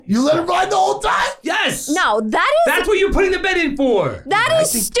You let him ride the whole time? Yes. No, That's what you're putting the bet in for. That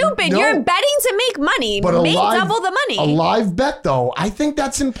is stupid. no. You're betting to make money. But Make double the money. A live bet, though, I think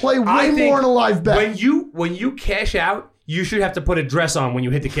that's in play way more in a live bet. When you cash out, you should have to put a dress on when you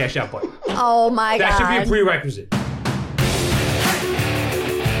hit the cash out button. Oh my God. That should be a prerequisite.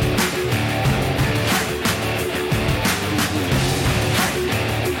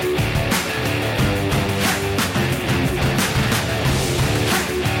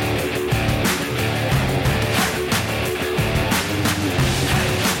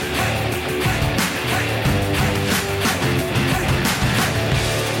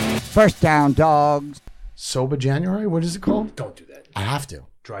 First down, dogs. Sober January? What is it called? Don't do that. I have to.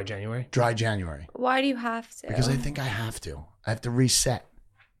 Dry January? Dry January. Why do you have to? Because I think I have to. I have to reset.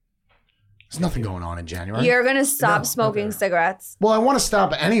 There's nothing going on in January. You're going to stop smoking cigarettes. Well, I want to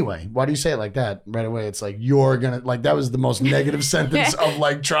stop anyway. Why do you say it like that? Right away, it's like you're going to, like, that was the most negative sentence of,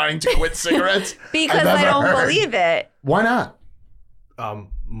 like, trying to quit cigarettes. Because I don't believe it. Why not?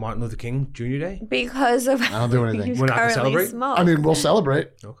 Martin Luther King Jr. Day? Because of I don't do anything. We're not going to celebrate? Smoke. I mean, we'll celebrate.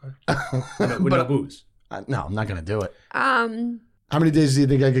 Okay. With no booze? No, I'm not going to do it. How many days do you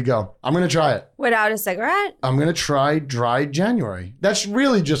think I could go? I'm going to try it. Without a cigarette? I'm going to try dry January. That's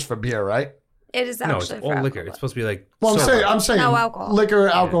really just for beer, right? It is actually No, it's all liquor. It's supposed to be like... Well, I'm saying no alcohol. Liquor,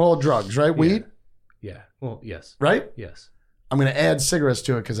 alcohol, drugs, right? Weed? Yeah. Well, yes. Right? Yes. I'm going to add cigarettes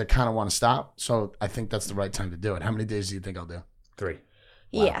to it because I kind of want to stop. So I think that's the right time to do it. How many days do you think I'll do? 3.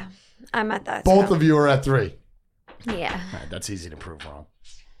 Wow. Yeah. I'm at that. Both of you are at 3. Yeah. All right, that's easy to prove wrong.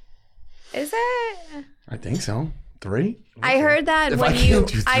 Is it? I think so. 3? I heard that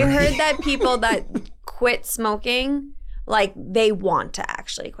I heard that people that quit smoking, like they want to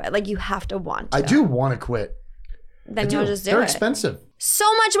actually quit. Like you have to want to. I do want to quit. Then you'll just do They're it. expensive.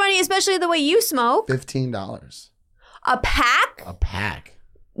 So much money, especially the way you smoke. $15. A pack? A pack.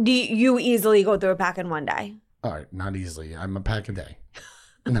 Do you easily go through a pack in one day? All right, not easily. I'm a pack a day.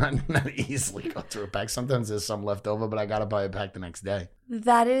 Not easily go through a pack. Sometimes there's some left over, but I got to buy a pack the next day.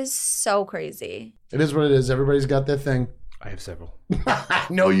 That is so crazy. It is what it is. Everybody's got their thing. I have several. I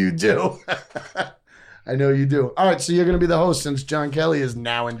know you do. I know you do. All right, so you're going to be the host since John Kelly is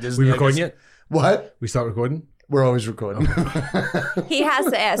now in Disney. We recording yet? What? We start recording? We're always recording. He has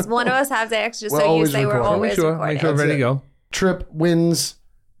to ask. One of us has to ask just We're so you always say we're recording. always recording. Make sure we're ready to go. Trip wins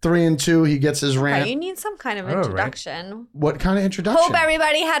 3-2. He gets his rant. You need some kind of introduction. What kind of introduction? Hope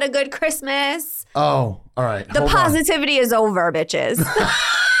everybody had a good Christmas. Oh, all right. The positivity is over, bitches.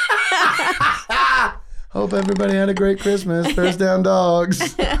 Hope everybody had a great Christmas. First down,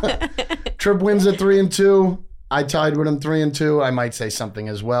 dogs. Trip wins at 3-2. I tied with him 3-2. I might say something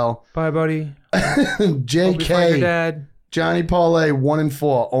as well. Bye, buddy. JK. Dad. Johnny Parlay 1-4.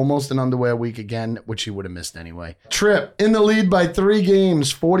 Almost an underwear week again, which he would have missed anyway. Trip in the lead by 3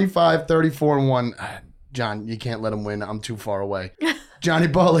 games. 45, 34, and 1. John, you can't let him win. I'm too far away. Johnny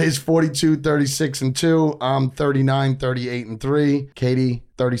Parlay's 42, 36, and 2. I'm 39, 38, and 3. Katie,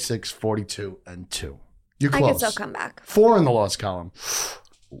 36, 42, and 2. You're close. I can still come back. 4 in the loss column.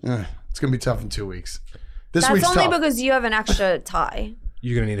 It's going to be tough in 2 weeks. This That's week's only tough. because you have an extra tie.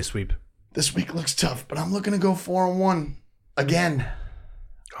 You're going to need a sweep. This week looks tough, but I'm looking to go 4-1 again.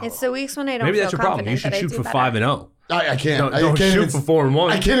 It's the weeks when I don't Maybe feel that's your problem. You confident should that I shoot do for better. 5-0. I can't. Don't shoot for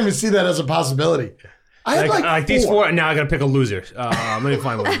 4-1. I can't even see that as a possibility. I had like these 4. Now I got to pick a loser. Let me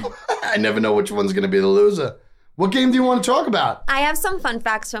find one. I never know which one's going to be the loser. What game do you want to talk about? I have some fun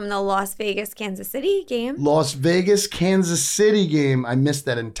facts from the Las Vegas, Kansas City game. Las Vegas, Kansas City game. I missed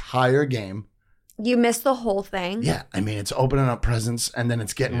that entire game. You missed the whole thing. Yeah, I mean, it's opening up presents, and then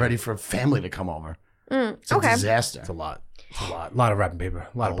it's getting ready for family to come over. It's a disaster. It's a lot. It's a lot. A lot of wrapping paper.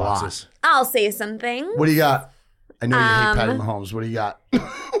 A lot of boxes. I'll say something. What do you got? I know you hate Patty Mahomes. What do you got?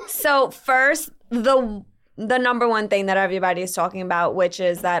 So first, the number one thing that everybody is talking about, which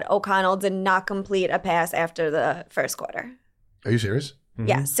is that O'Connell did not complete a pass after the first quarter. Are you serious? Mm-hmm.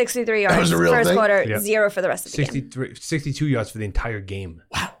 Yeah, 63 yards. That was a real first thing? quarter, Yep. 0 for the rest of the game. 62 yards for the entire game.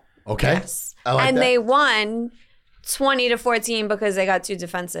 Wow. Okay. Yes. I like and that. they won 20-14 because they got 2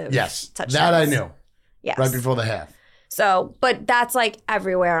 defensive touchdowns. That I knew. Yes. Right before the half. So, but that's like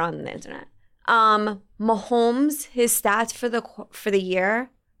everywhere on the internet. Mahomes, his stats for the year,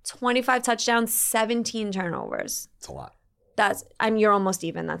 25 touchdowns, 17 turnovers. It's a lot. You're almost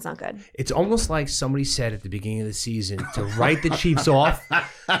even. That's not good. It's almost like somebody said at the beginning of the season to write the Chiefs off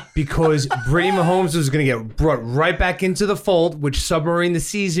because Brittany Mahomes was going to get brought right back into the fold, which submarined the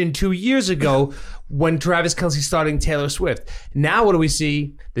season 2 years ago when Travis Kelce starting Taylor Swift. Now what do we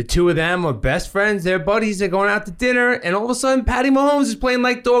see? The two of them are best friends. They're buddies. They're going out to dinner. And all of a sudden, Patty Mahomes is playing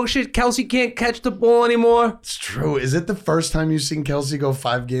like dog shit. Kelce can't catch the ball anymore. It's true. Is it the first time you've seen Kelce go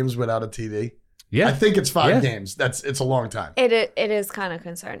 5 games without a TD? Yeah. I think it's 5 games. It's a long time. It is kind of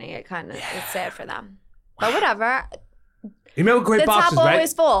concerning. It's sad for them. But whatever. You remember great The boxes, top right?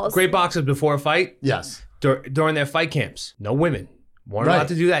 always falls. Great boxes before a fight. Yes. During their fight camps. No women. Weren't Right. allowed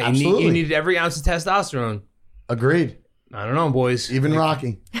to do that. Absolutely. You needed every ounce of testosterone. Agreed. I don't know, boys. Even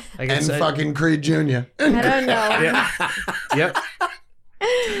Rocky. And fucking Creed Jr. I don't know. Yep.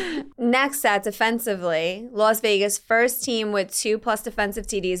 Next set, defensively, Las Vegas, first team with 2+ defensive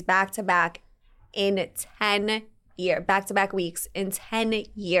TDs back-to-back in 10 years. Back-to-back weeks in 10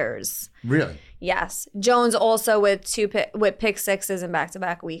 years. Really? Yes. Jones also with pick sixes in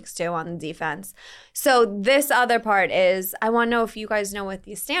back-to-back weeks too on the defense. So this other part is, I want to know if you guys know what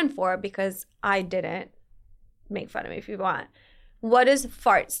these stand for because I didn't. Make fun of me if you want. What does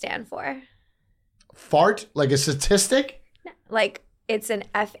FART stand for? Fart? Like a statistic? Like it's an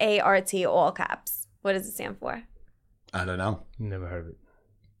FART, all caps. What does it stand for? I don't know. Never heard of it.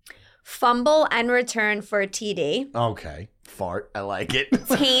 Fumble and return for a TD. Okay. Fart. I like it.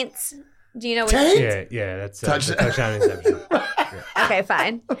 Taint. Do you know what? Taint? Yeah, that's Touchdown interception. Okay,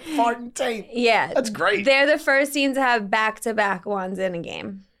 fine. Fart and taint. Yeah. That's great. They're the first team to have back-to-back ones in a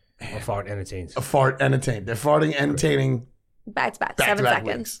game. A fart entertains. A fart and a taint. They're farting and tainting Back-to-back. back-to-back 7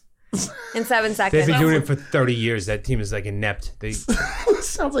 seconds. weeks. In 7 seconds. They've been doing it for 30 years. That team is like inept.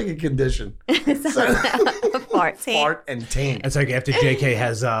 Sounds like a condition. Fart. Taint. Fart and taint. It's like after JK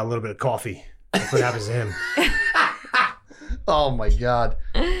has a little bit of coffee. That's what happens to him. Oh my God.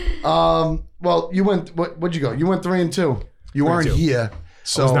 Well, you went. What'd you go? You went 3 and 2. You weren't 2. here.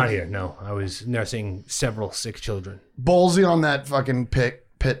 So I was not here. No, I was nursing several sick children. Ballsy on that fucking pit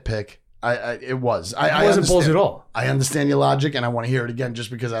pick. It was. I wasn't balls understand- at all. I understand your logic, and I want to hear it again just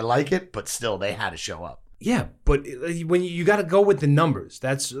because I like it. But still, they had to show up. Yeah, but when you got to go with the numbers,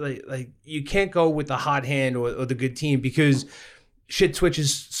 that's like you can't go with the hot hand or the good team because shit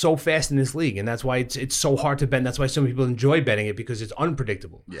switches so fast in this league, and that's why it's so hard to bet. That's why so many people enjoy betting it because it's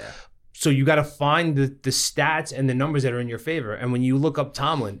unpredictable. Yeah. So you got to find the stats and the numbers that are in your favor. And when you look up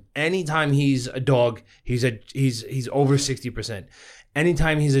Tomlin, anytime he's a dog, he's over 60%.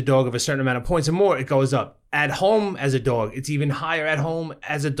 Anytime he's a dog of a certain amount of points and more, it goes up. At home as a dog, it's even higher at home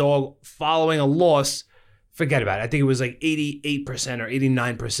as a dog following a loss. Forget about it. I think it was like 88% or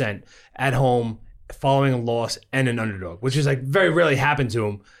 89% at home following a loss and an underdog, which is like very rarely happened to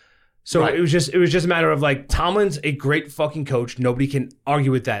him. So Right. it was just a matter of like Tomlin's a great fucking coach. Nobody can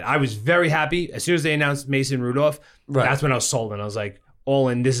argue with that. I was very happy as soon as they announced Mason Rudolph. Right. That's when I was sold and I was like, all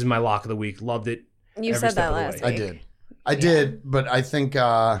in. This is my lock of the week. Loved it. You every said step that of the last way. week. I did, but I think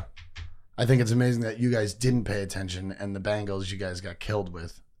it's amazing that you guys didn't pay attention and the Bengals you guys got killed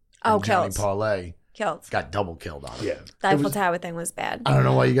with. Oh, And Johnny killed. Parlay Killed. got double killed on it. Yeah. The It Eiffel was- Tower thing was bad. I don't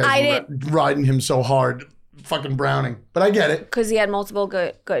know why you I guys were riding him so hard, fucking Browning, but I get it. Because he had multiple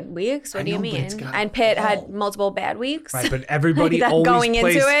good weeks. What I do you know, but mean? it's got And Pitt had all. multiple bad weeks. Right, but everybody That always going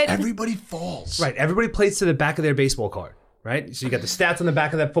plays. into it. Everybody falls. Right, everybody plays to the back of their baseball card. Right, so you got the stats on the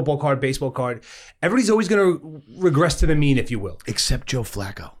back of that football card, baseball card. Everybody's always going to regress to the mean, if you will. Except Joe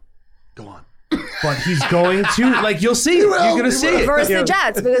Flacco. Go on. But he's going to, like, you'll see it. will, You're going to he see will. it. Versus You know? the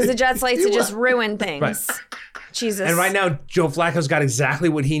Jets, because the Jets like to You just will. ruin things. Right. Jesus. And right now, Joe Flacco's got exactly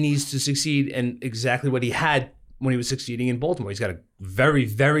what he needs to succeed and exactly what he had when he was succeeding in Baltimore. He's got a very,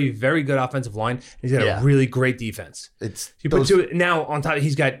 very, very good offensive line. He's got Yeah. a really great defense. It's You put those- two now on top.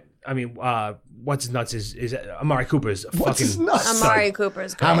 He's got. I mean, what's his nuts is Amari Cooper's What's his fucking nuts? stud. Amari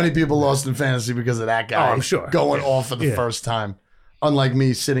Cooper's great. How many people lost in fantasy because of that guy? Oh, I'm sure. Going off for the Yeah. first time. Unlike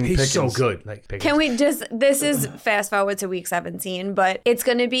me sitting He's Pickens. so good. Like Pickens. Can we just, this is fast forward to week 17, but it's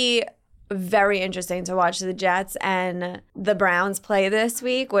going to be very interesting to watch the Jets and the Browns play this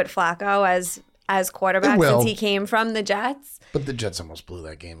week with Flacco as quarterback It will. since he came from the Jets. But the Jets almost blew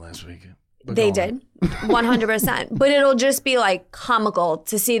that game last week. But They go on. did, 100%. But it'll just be like comical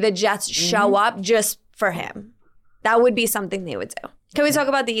to see the Jets show up just for him. That would be something they would do. Can we talk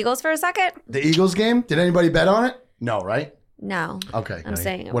about the Eagles for a second? The Eagles game? Did anybody bet on it? No, right? No. Okay. I'm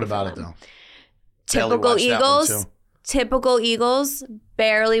saying it What was about it them. though? Barely Typical watched that one, Eagles. too. Typical Eagles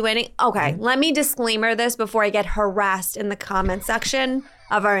barely winning. Okay, let me disclaimer this before I get harassed in the comment section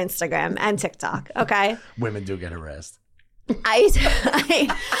of our Instagram and TikTok. Okay. Women do get harassed.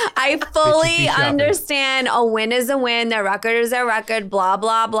 I fully understand a win is a win, their record is their record, blah,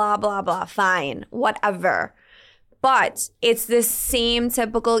 blah, blah, blah, blah. Fine, whatever. But it's the same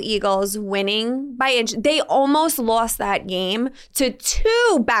typical Eagles winning by inch. They almost lost that game to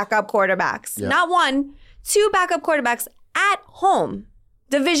 2 backup quarterbacks. Yep. Not 1, 2 backup quarterbacks at home.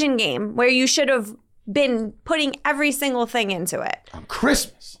 Division game where you should have been putting every single thing into it. On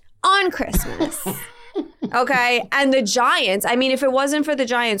Christmas. Okay, and the Giants, I mean, if it wasn't for the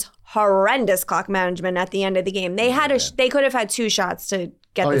Giants' horrendous clock management at the end of the game, they could have had 2 shots to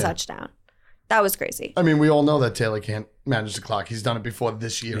get the touchdown. That was crazy. I mean, we all know that Taylor can't manage the clock. He's done it before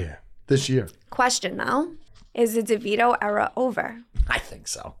this year. Yeah. This year. Question, though. Is the DeVito era over? I think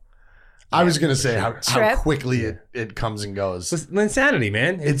so. I was going to say how quickly it comes and goes. It's insanity,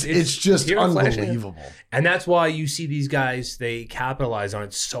 man. It's just unbelievable. And that's why you see these guys, they capitalize on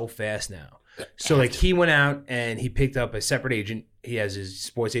it so fast now. So, like, he went out and he picked up a separate agent. He has his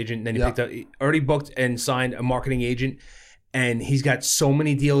sports agent. And then he already booked and signed a marketing agent. And he's got so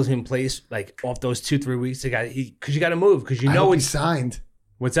many deals in place, like, off those 2-3 weeks. Because you got to move. Because I hope he signed.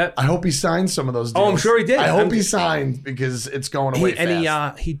 What's that? I hope he signed some of those deals. Oh, I'm sure he did. I hope he signed because it's going away fast.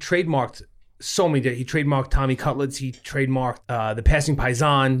 And he trademarked so many deals. He trademarked Tommy Cutlets. He trademarked the passing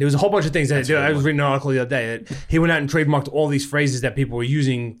paisan. There was a whole bunch of things. I was reading an article the other day that he went out and trademarked all these phrases that people were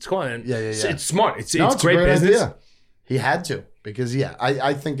using. It's smart. It's great business. Idea. He had to because,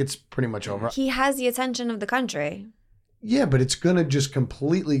 I think it's pretty much over. He has the attention of the country. Yeah, but it's going to just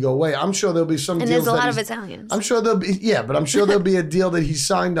completely go away. I'm sure there'll be some deals. And there's a lot of Italians. I'm sure there'll be, but I'm sure there'll be a deal that he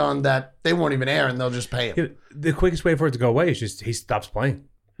signed on that they won't even air and they'll just pay him. Yeah, the quickest way for it to go away is just he stops playing.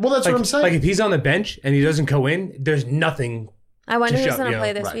 Well, that's what I'm saying. Like if he's on the bench and he doesn't go in, there's nothing. I wonder who's going to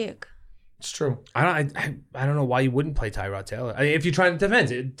play this week. It's true. I don't know why you wouldn't play Tyrod Taylor. I mean, if you're trying to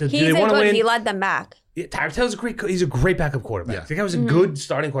defend it, do they want to win? He led them back. Yeah, Tyrod Taylor's he's a great backup quarterback. Yeah. I think that was a good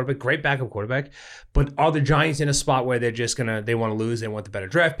starting quarterback, great backup quarterback. But are the Giants in a spot where they're just they want to lose, they want the better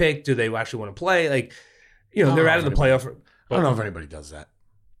draft pick? Do they actually want to play? Like, they're out of the playoff. I don't know if anybody does that.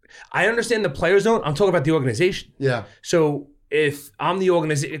 I understand the players don't. I'm talking about the organization. Yeah. So if I'm the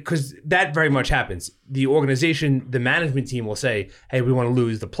organization, because that very much happens. The organization, the management team will say, hey, we want to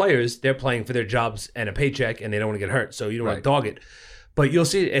lose. The players, they're playing for their jobs and a paycheck, and they don't want to get hurt. So you don't want to dog it. But you'll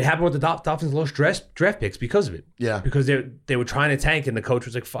see it happened with the Dolphins lost draft picks because of it. Yeah. Because they were trying to tank, and the coach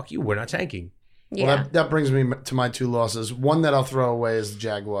was like, fuck you, we're not tanking. Yeah. Well, that brings me to my 2 losses. One that I'll throw away is the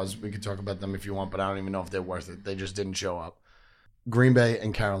Jaguars. We could talk about them if you want, but I don't even know if they're worth it. They just didn't show up. Green Bay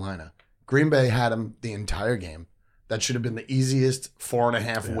and Carolina. Green Bay had them the entire game. That should have been the easiest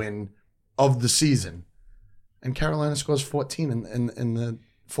 4.5 win of the season. And Carolina scores 14 in the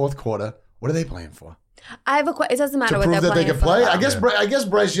fourth quarter. What are they playing for? I have a question. It doesn't matter what they're playing for. To prove that they can play? I guess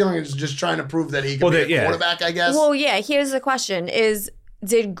Bryce Young is just trying to prove that he can be a quarterback, I guess. Well, yeah. Here's the question.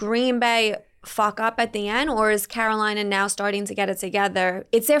 Did Green Bay fuck up at the end, or is Carolina now starting to get it together?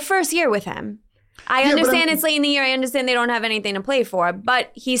 It's their first year with him. I understand it's late in the year. I understand they don't have anything to play for,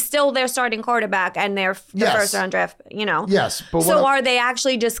 but he's still their starting quarterback and their first round draft, Yes. But so are they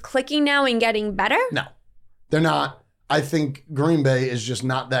actually just clicking now and getting better? No, they're not. I think Green Bay is just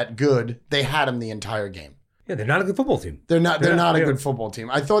not that good. They had him the entire game. Yeah, they're not a good football team. They're not a good football team.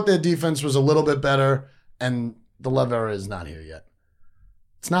 I thought their defense was a little bit better, and the Love era is not here yet.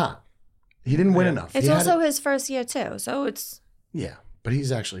 It's not. He didn't win enough. It's also his first year, too, so it's... Yeah, but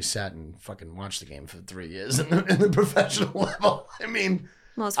he's actually sat and fucking watched the game for 3 years in the professional level. I mean...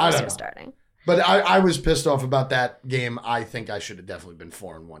 Well, his first year starting. But I was pissed off about that game. I think I should have definitely been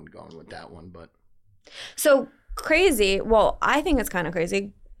 4-1 going with that one, but... So... Crazy. Well, I think it's kind of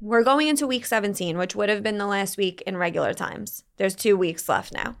crazy. We're going into week 17, which would have been the last week in regular times. There's 2 weeks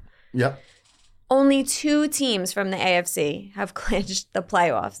left now. Yep. Only 2 teams from the AFC have clinched the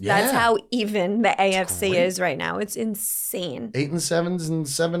playoffs. Yeah. That's how even the AFC is right now. It's insane. 8 and 7s and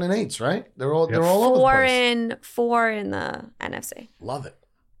 7 and 8s, right? They're all over the place. 4 in the NFC. Love it.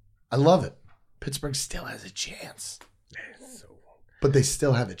 I love it. Pittsburgh still has a chance. But they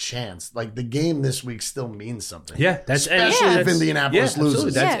still have a chance. Like, the game this week still means something. Yeah. Especially if Indianapolis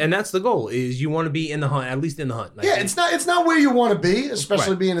loses. And that's the goal, is you want to be in the hunt, at least in the hunt. Like, it's not where you want to be,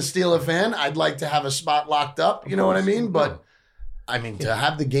 especially being a Steeler fan. I'd like to have a spot locked up. You know what I mean? But, I mean, to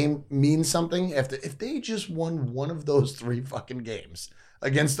have the game mean something, if they just won one of those 3 fucking games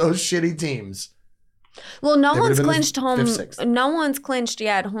against those shitty teams. Well, no one's clinched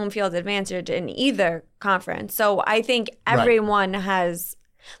yet home field advantage in either conference. So I think everyone has.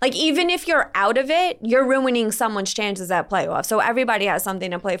 Like, even if you're out of it, you're ruining someone's chances at playoffs. So everybody has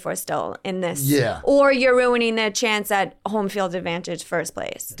something to play for still in this. Yeah. Or you're ruining their chance at home field advantage first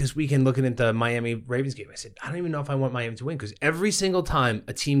place. This weekend, looking at the Miami Ravens game, I said, I don't even know if I want Miami to win, because every single time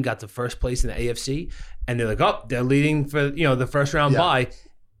a team got to first place in the AFC and they're like, oh, they're leading for the first round bye,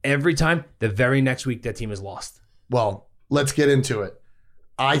 every time the very next week that team is lost. Well, let's get into it.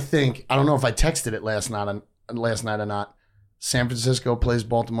 I don't know if I texted it last night or not. San Francisco plays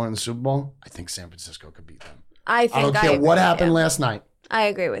Baltimore in the Super Bowl. I think San Francisco could beat them. I don't care what happened last night. I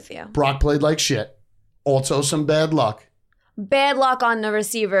agree with you. Brock played like shit. Also some bad luck. Bad luck on the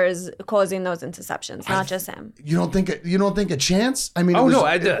receivers causing those interceptions, not just him. You don't think a chance? I mean, Of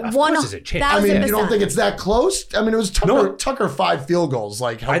course there's a chance. I mean, 1,000%. you don't think it's that close? I mean, it was Tucker 5 field goals.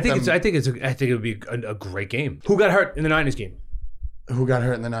 Like, I think it would be a great game. Who got hurt in the Niners game? Who got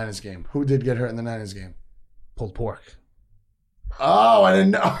hurt in the Niners game? Who did get hurt in the Niners game? Pulled pork. Oh, I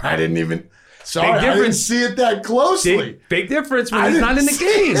didn't know. I didn't even. Sorry, I didn't see it that closely. Big difference when he's not in the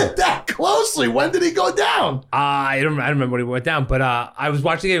game. It that closely. When did he go down? I don't remember when he went down, but I was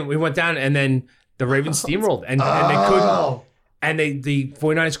watching the game. We went down, and then the Ravens steamrolled, and they couldn't. And the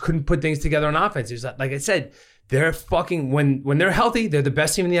 49ers couldn't put things together on offense. It was like I said, they're fucking when they're healthy, they're the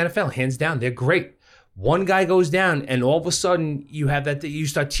best team in the NFL, hands down. They're great. One guy goes down, and all of a sudden you have that you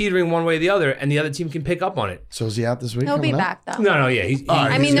start teetering one way or the other, and the other team can pick up on it. So is he out this week? He'll be back, though. No, yeah.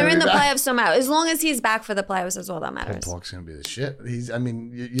 I mean, they're in the playoffs somehow. As long as he's back for the playoffs is all that matters. Park's gonna be the shit.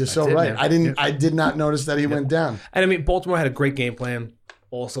 You're so it, right. man. I did not notice that he went down. And I mean, Baltimore had a great game plan.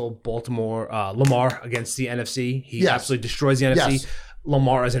 Also, Baltimore, Lamar against the NFC. He absolutely destroys the NFC. Yes.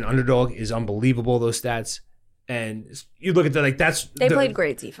 Lamar as an underdog is unbelievable, those stats. And you look at that, They played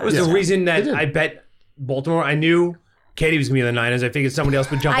great defense. That was the reason that I bet Baltimore. I knew Katie was going to be on the Niners. I figured somebody else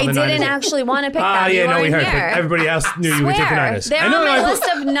would jump on the Niners. I didn't actually want to pick them. We heard. Here. But everybody else knew you would take the Niners. They're on my list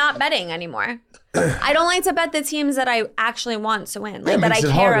of not betting anymore. I don't like to bet the teams that I actually want to win, like that I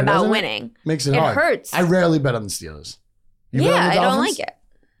care harder, about doesn't it? winning. Makes it hard. It hurts. I rarely bet on the Steelers. You bet on the I don't Dolphins? like it.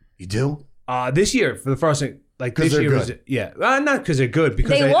 You do? This year, for the first thing, like this they're year was good. not because they're good.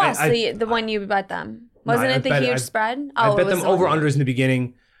 Because They lost I the one you bet them. Wasn't it the bet- huge spread? I bet it was them over unders in the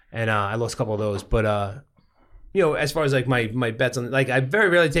beginning, and I lost a couple of those. But as far as like my bets on, like I very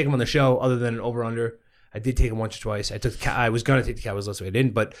rarely take them on the show, other than an over under. I did take them once or twice. I was gonna take the Cowboys last week, I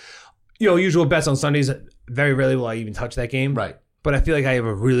didn't. But usual bets on Sundays. Very rarely will I even touch that game. Right. But I feel like I have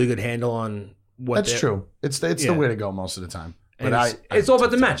a really good handle on what. That's true. It's the way to go most of the time. But And it's all about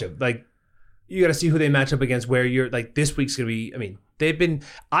the matchup. Like you got to see who they match up against. Where you're like this week's gonna be. I mean,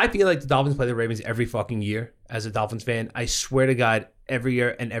 I feel like the Dolphins play the Ravens every fucking year. As a Dolphins fan, I swear to God, every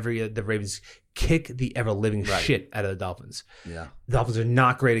year the Ravens kick the ever living shit out of the Dolphins. Yeah. The Dolphins are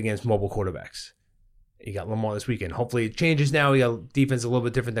not great against mobile quarterbacks. You got Lamar this weekend. Hopefully it changes now. You got defense a little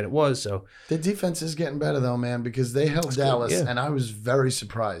bit different than it was. So the defense is getting better though, man, because they held Dallas, and I was very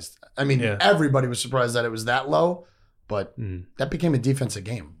surprised. I mean, everybody was surprised that it was that low, but that became a defensive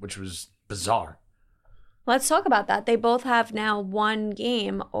game, which was bizarre. Let's talk about that. They both have now one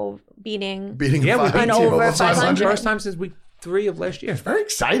game beating an over 500. First time since week 3 of last year. Very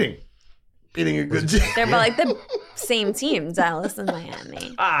exciting. Beating a good team. They're like the same team, Dallas and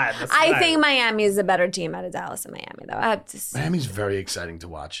Miami. I think Miami is a better team out of Dallas and Miami, though. I have to say. Miami's very exciting to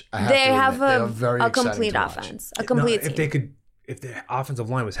watch. They have a complete offense, a complete team. If their offensive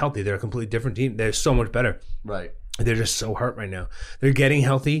line was healthy, they're a completely different team. They're so much better. Right. They're just so hurt right now. They're getting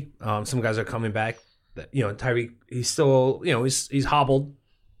healthy. Some guys are coming back. Tyreek, he's still, he's hobbled,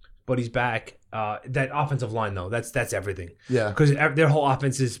 but he's back. That offensive line, though, that's everything. Yeah. Because their whole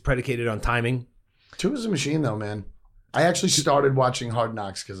offense is predicated on timing. Tua's a machine, though, man. I actually started watching Hard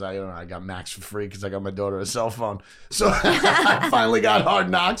Knocks because I got Max for free because I got my daughter a cell phone. So I finally got Hard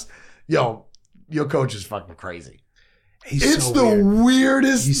Knocks. Yo, your coach is fucking crazy. It's so the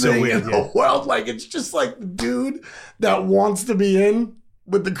weirdest thing in the world. Like, it's just like the dude that wants to be in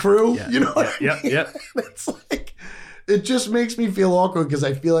with the crew. Yeah. You know what I mean? Yep. It's like, it just makes me feel awkward because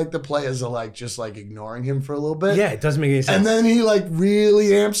I feel like the players are like just like ignoring him for a little bit. Yeah, it doesn't make any sense. And then he like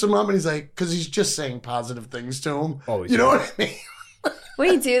really amps him up and he's like, because he's just saying positive things to him. Always. You know what I mean?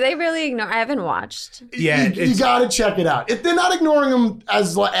 Wait, do they really ignore? I haven't watched. Yeah, you got to check it out. If they're not ignoring him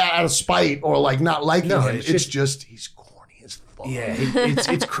as out of spite or like not liking him, it's just he's corny as fuck. Yeah,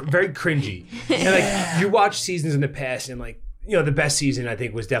 it's very cringy. And like you watch seasons in the past and like the best season I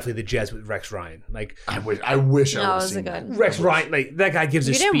think was definitely the Jets with Rex Ryan. Like I wish No, I it was was a seen good. that. Rex Ryan, like that guy gives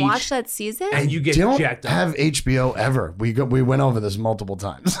a You speech. didn't watch that season? And you get They don't jacked up. have HBO ever. We went over this multiple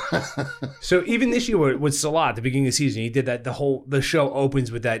times. So even this year with Salah at the beginning of the season, he did that. The show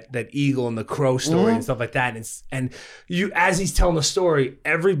opens with that eagle and the crow story and stuff like that. And you, as he's telling the story,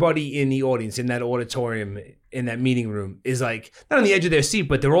 everybody in the audience in that auditorium in that meeting room is like not on the edge of their seat,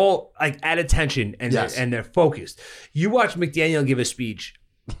 but they're all like at attention and they're focused. You watch McDaniel give a speech,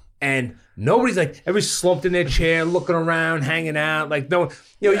 and nobody's like everybody's slumped in their chair, looking around, hanging out. Like no,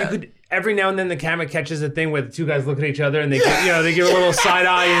 you could every now and then the camera catches a thing where the two guys look at each other and they they give a little side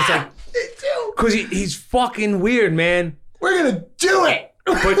eye, and it's like because he's fucking weird, man. We're gonna do it.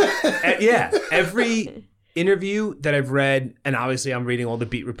 But every interview that I've read, and obviously I'm reading all the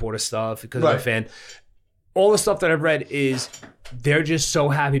beat reporter stuff because I'm a fan. All the stuff that I've read is they're just so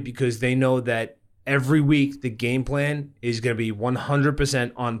happy because they know that every week the game plan is going to be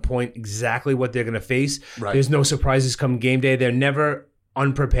 100% on point, exactly what they're going to face. Right. There's no surprises come game day. They're never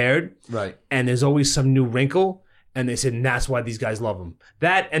unprepared. Right. And there's always some new wrinkle. And they said, and that's why these guys love him.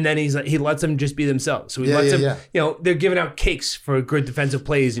 That, and then he lets them just be themselves. So he lets them, they're giving out cakes for good defensive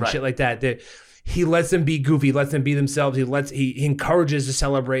plays and shit like that. He lets them be goofy, lets them be themselves. He encourages the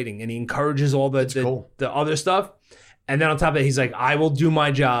celebrating, and he encourages all the other stuff. And then on top of it, he's like, I will do my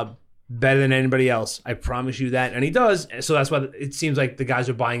job better than anybody else. I promise you that. And he does. So that's why it seems like the guys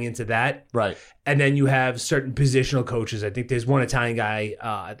are buying into that. Right. And then you have certain positional coaches. I think there's one Italian guy,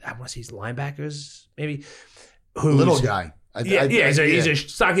 I want to say he's linebackers, maybe. Little guy. He's a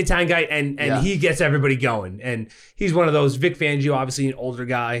stocky Italian guy, and he gets everybody going. And he's one of those, Vic Fangio, obviously an older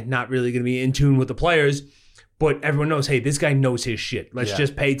guy, not really going to be in tune with the players, but everyone knows, hey, this guy knows his shit. Let's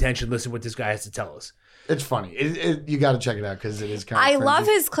just pay attention, listen what this guy has to tell us. It's funny. You got to check it out because it is kind of I crazy. love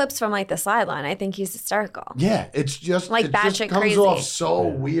his clips from like the sideline. I think he's hysterical. Yeah, it's just like it batshit just comes crazy. off so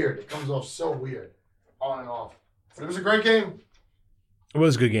weird. It comes off so weird, on and off. But it was a great game. It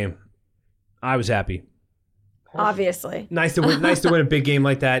was a good game. I was happy. Obviously. Nice to win a big game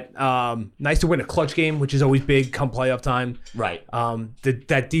like that. Nice to win a clutch game, which is always big come playoff time. Right.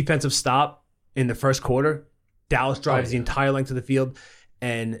 That defensive stop in the first quarter, Dallas drives the entire length of the field,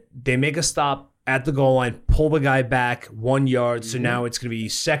 and they make a stop at the goal line, pull the guy back 1 yard. So now it's going to be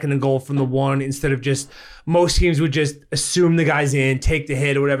second and goal from the one instead of just most teams would just assume the guy's in, take the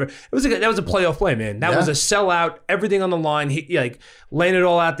hit or whatever. That was a playoff play, man. That was a sellout, everything on the line. He like laying it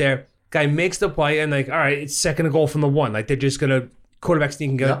all out there. Guy makes the play and like, all right, it's second and goal from the one. Like they're just gonna quarterback sneak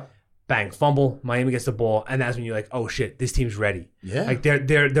and go, bang, fumble. Miami gets the ball, and that's when you're like, oh shit, this team's ready. Yeah, like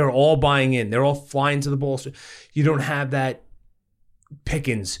they're all buying in. They're all flying to the ball. So you don't have that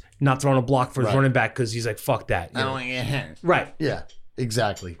Pickens not throwing a block for his running back because he's like, fuck that. I don't want to get hit. Right. Yeah.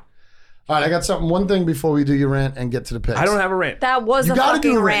 Exactly. All right, I got something. One thing before we do your rant and get to the picks. I don't have a rant. That was You a gotta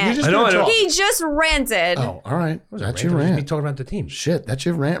fucking do a rant. rant. You're just I know, gonna I know. talk. He just ranted. Oh, all right. That's your Me rant. talking about the team. Shit, that's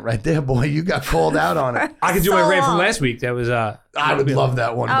your rant right there, boy. You got called out on it. I could do So my rant from long. last week. That was I would love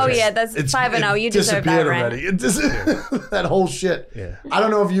that one. Oh, but yeah, that's 5-0. You deserve that disappeared rant. already. That whole shit. Yeah. I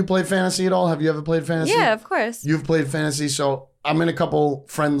don't know if you play fantasy at all. Have you ever played fantasy? Yeah, of course. You've played fantasy, so I'm in a couple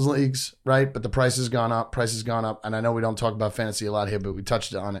friends leagues, right? But the price has gone up. And I know we don't talk about fantasy a lot here, but we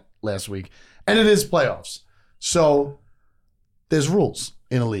touched on it last week. And it is playoffs. So there's rules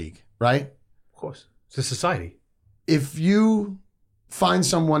in a league, right? Of course. It's a society. If you find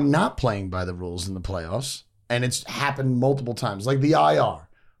someone not playing by the rules in the playoffs, and it's happened multiple times, like the IR.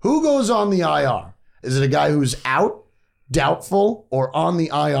 Who goes on the IR? Is it a guy who's out, doubtful, or on the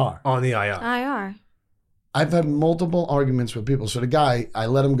IR? On the IR. IR. I've had multiple arguments with people. So the guy, I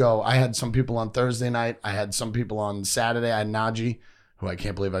let him go. I had some people on Thursday night. I had some people on Saturday. I had Najee, who I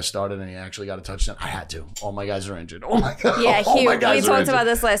can't believe I started, and he actually got a touchdown. I had to. All my guys are injured. Oh my God. Yeah, All my guys we are talked injured. about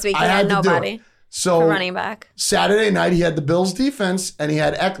this last week. He I had to do it. nobody So for running back. Saturday night, he had the Bills defense, and he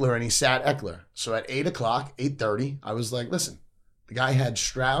had Eckler, and he sat Eckler. So at 8 o'clock, 8:30, I was like, listen, the guy had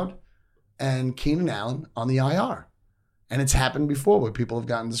Stroud and Keenan Allen on the IR. And it's happened before where people have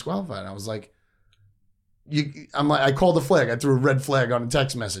gotten disqualified. I was like, I called the flag. I threw a red flag on a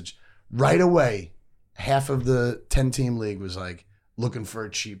text message. Right away, half of the 10-team league was like, looking for a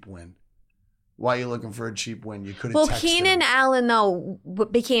cheap win. Why are you looking for a cheap win? You could have texted Keenan him. Allen, though,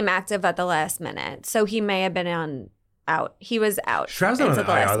 became active at the last minute. So he may have been out. He was out. Stroud's not on until the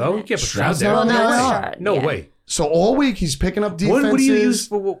the last IR, though. You minute. can't put Stroud's Stroud there. not on the no, IR. Stroud, No yeah. way. So all week he's picking up defenses. What do you use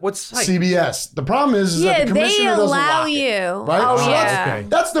for what site? CBS. The problem is that Yeah, the they commissioner doesn't allow lock it, you. right? Oh, So yeah. okay.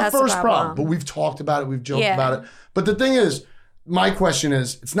 That's the That's the first problem. problem. But we've talked about it. We've joked Yeah. about it. But the thing is, my question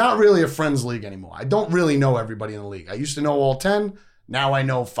is, it's not really a friends league anymore. I don't really know everybody in the league. I used to know all 10. Now I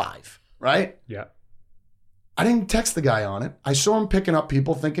know 5, right? Yeah. I didn't text the guy on it. I saw him picking up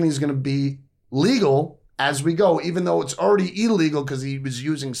people thinking he's going to be legal as we go, even though it's already illegal because he was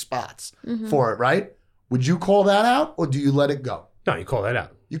using spots for it, right? Would you call that out or do you let it go? No, you call that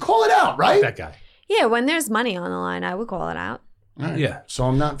out. You call it out, right? That guy. Yeah, when there's money on the line, I would call it out. Right. Yeah. So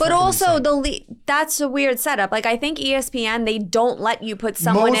I'm not. But fucking also, insane. that's a weird setup. Like, I think ESPN, they don't let you put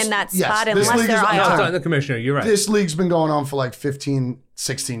someone in that yes, spot this unless league they're is- No, IR. it's not the commissioner. You're right. This league's been going on for like 15,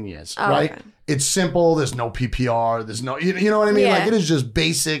 16 years, Oh, right? okay. It's simple. There's no PPR. There's no, you know what I mean? Yeah. Like it is just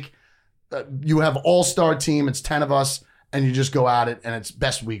basic. You have all-star team. It's 10 of us and you just go at it and it's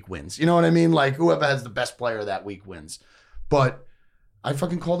best week wins. You know what I mean? Like whoever has the best player that week wins. But I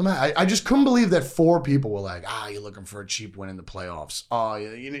fucking called them out. I just couldn't believe that 4 people were like, you're looking for a cheap win in the playoffs. Oh,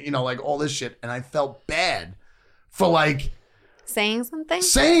 you know, like all this shit. And I felt bad for like Saying something?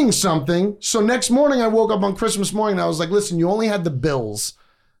 saying something. So next morning I woke up on Christmas morning and I was like, listen, you only had the Bills.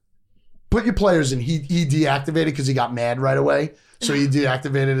 Put your players in. He deactivated because he got mad right away. So he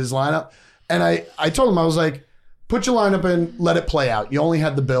deactivated his lineup. And I told him, I was like, put your lineup in, let it play out. You only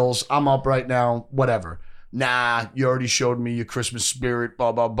had the Bills. I'm up right now, whatever. Nah, you already showed me your Christmas spirit,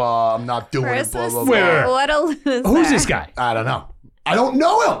 blah, blah, blah. I'm not doing it, blah, Christmas? blah, blah. Wait. What a loser. Who's this guy? I don't know. I don't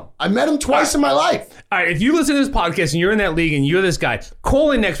know him. I met him twice in my life. All right, if you listen to this podcast and you're in that league and you're this guy,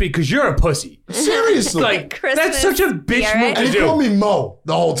 call in next week because you're a pussy. Seriously. Like, Christmas that's such a bitch spirit. move And to he called do. me Mo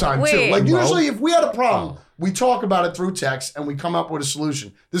the whole time, too. Wait. Like, Mo? usually if we had a problem, we talk about it through text and we come up with a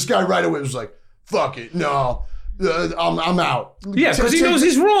solution. This guy right away was like, fuck it, no, I'm out. Yeah, because he knows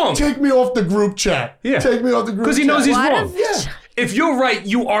he's wrong. Take me off the group chat. Yeah. Take me off the group chat. Because he knows he's What wrong. if- Yeah. If you're right,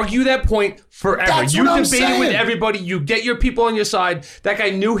 you argue that point forever. That's You what I'm debate it with saying. everybody. You get your people on your side. That guy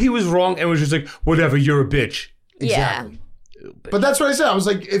knew he was wrong and was just like, whatever, you're a bitch. Exactly. But that's what I said. I was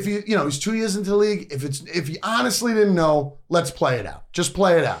like, if he's 2 years into the league. If you honestly didn't know, let's play it out. Just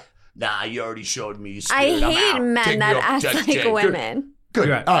play it out. Nah, you already showed me your I spirit. I'm hate out. men Take me that off act Jets like Jay. women. Good.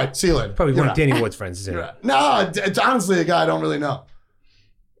 You're right. All right. See you later. Probably You're one of out. Danny Wood's friends. Isn't You're it? out. No, it's honestly a guy I don't really know.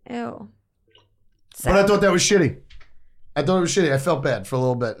 Ew. But I thought that was shitty. I thought it was shitty. I felt bad for a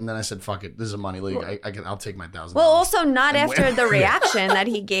little bit, and then I said, "Fuck it, this is a money league. I'll take my $1,000." Well, also not And after win. the reaction that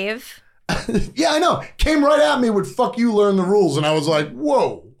he gave. Yeah, I know. Came right at me with "fuck you, learn the rules," and I was like,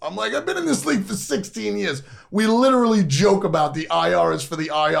 "Whoa!" I'm like, I've been in this league for 16 years. We literally joke about the IR is for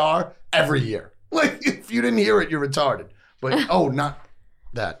the IR every year. Like, if you didn't hear it, you're retarded. But not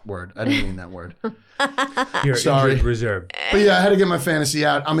that word. I didn't mean that word. You're Sorry. injured reserve. But yeah, I had to get my fantasy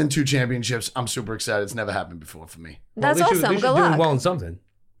out. I'm in 2 championships. I'm super excited. It's never happened before for me. That's Well, at awesome. least Good you're doing luck. well in something.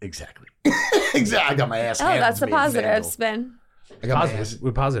 Exactly. Exactly. I got my ass Oh, handed that's to the me at positive FanDuel. spin. I got my ass, Positive.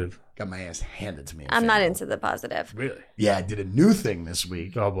 We're positive. got my ass handed to me. at I'm not FanDuel. into the positive. Really? Yeah, I did a new thing this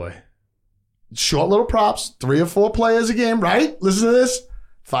week. Oh, boy. Short little props, 3 or 4 players a game, right? Listen to this.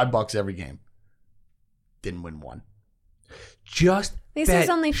 $5 every game. Didn't win one. Just This bet is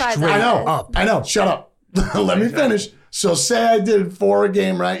only $5. straight I know. up. I know. Shut up. Let me finish. So say I did 4 a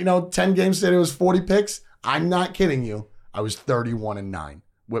game, right? 10 games today, it was 40 picks. I'm not kidding you. I was 31-9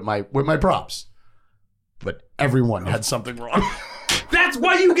 with my props. But everyone had something wrong. That's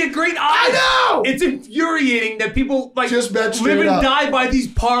why you get great odds. I know! It's infuriating that people like Just bet live straight and up. die by these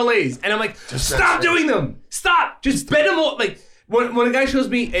parlays, and I'm like, Just bet stop straight. doing them. Stop. Just bet them all. Like when a guy shows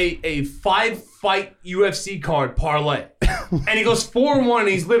me a 5-fight UFC card parlay, and he goes 4-1 and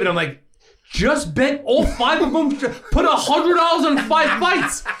he's living, I'm like, just bet all 5 of them. Put $100 on 5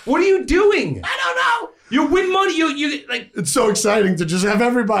 fights. What are you doing? I don't know. You win money. You like. It's so exciting to just have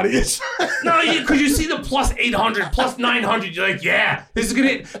everybody. No, because you see the plus 800, plus 900. You're like, yeah, this is gonna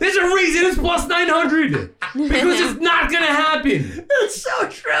hit. There's a reason it's plus 900 because it's not gonna happen. It's so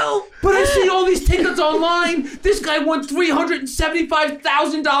true. But I see all these tickets online. This guy won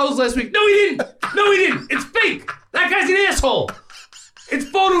 $375,000 last week. No, he didn't. No, he didn't. It's fake. That guy's an asshole. It's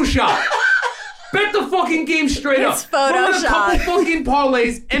Photoshop. Bet the fucking game straight It's up. Run a Photoshop. couple fucking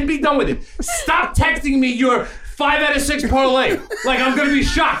parlays and be done with it. Stop texting me your 5 out of 6 parlay like I'm gonna be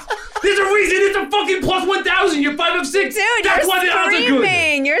shocked. There's a reason it's a fucking plus 1,000. You're 5 of 6. Dude, That's you're why the odds are good.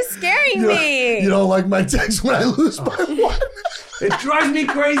 screaming. You're scaring me. You don't like my text when I lose by 1. It drives me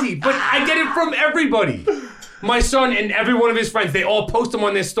crazy, but I get it from everybody. My son and every one of his friends, they all post them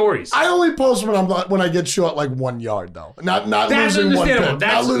on their stories. I only post when I get short like 1 yard though. Not That's losing one understandable. pick.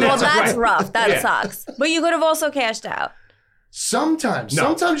 That's- Not losing Well, one that's pick. that's right. rough. That Yeah. sucks. But you could have also cashed out. Sometimes. No.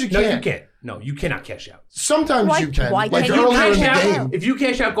 Sometimes you No, can't. you can't. No, you cannot cash out. Sometimes Why- you can. why Like can't you earlier in Cash the out, game. if you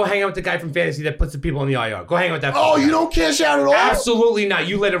cash out, go hang out with the guy from Fantasy that puts the people on the IR. Go hang out with that. Oh, fucking you guy. don't cash out at all? Absolutely not.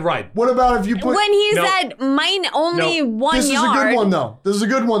 You let it ride. What about if you put... When he's No. at only No. 1 This is yard. a good one though. This is a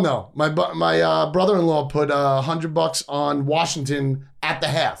good one though. My brother-in-law put $100 on Washington at the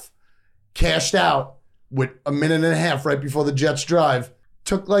half. Cashed out. with a minute and a half right before the Jets drive.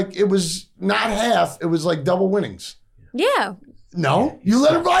 Took like, it was not half, it was like double winnings. Yeah. No? You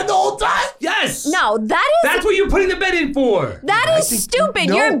let it ride the whole time? Yes. No, That's what you're putting the bet in for. that is stupid.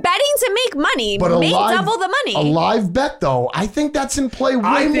 no. You're betting to make money. But Make double the money. A live bet, though, I think that's in play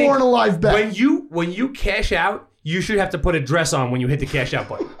way more than a live bet. When you cash out, you should have to put a dress on when you hit the cash out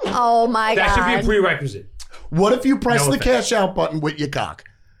button. Oh my That should be a God. prerequisite. What if you press No the offense. cash out button with your cock?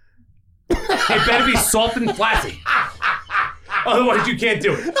 It better be soft and flaccid. Otherwise, you can't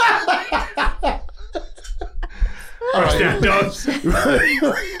do it. All First right. down, dogs. You want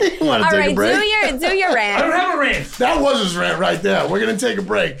to All take right, a break? do your I rant. don't have a rant. That was his rant right there. We're going to take a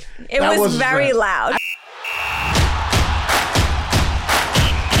break. It That was his very rant. loud.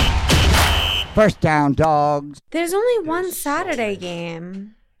 First down, dogs. There's only one Saturday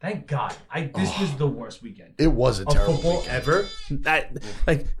game. Thank God. This was the worst weekend It was a of terrible football weekend.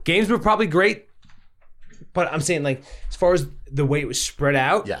 ever. Games were probably great, but I'm saying as far as the way it was spread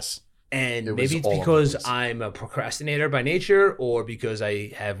out. Yes. And It was maybe it's all over because the place. I'm a procrastinator by nature or because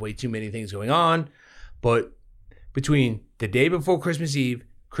I have way too many things going on. But between the day before Christmas Eve,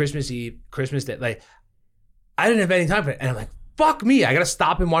 Christmas Day, I didn't have any time for it. And I'm like, fuck me. I got to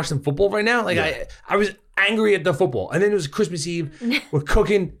stop and watch some football right now. I was angry at the football. And then it was Christmas Eve. We're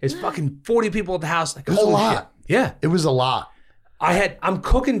cooking. There's fucking 40 people at the house. Like, It was a holy lot. shit. Yeah. It was a lot. I'm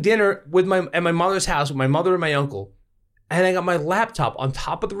cooking dinner at my mother's house with my mother and my uncle. And I got my laptop on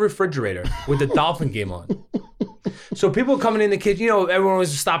top of the refrigerator with the Dolphin game on. So people coming in the kitchen, everyone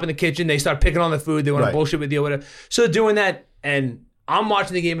was stopping the kitchen. They start picking on the food. They want to bullshit with you or whatever. So doing that, and I'm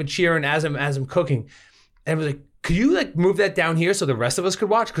watching the game and cheering as I'm cooking. And I was like, could you move that down here so the rest of us could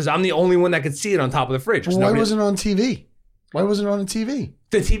watch? Because I'm the only one that could see it on top of the fridge. Well, why wasn't it on TV? Why wasn't it on the TV?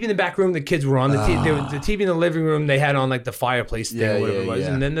 The TV in the back room, the kids were on. The TV in the living room, they had on the fireplace thing or whatever it was.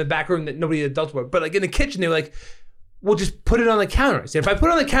 yeah. And then the back room that nobody adults were. But in the kitchen, they were like, we'll just put it on the counter. So if I put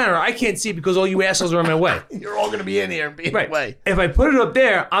it on the counter, I can't see it because all you assholes are in my way. You're all going to be in here and be in the way. If I put it up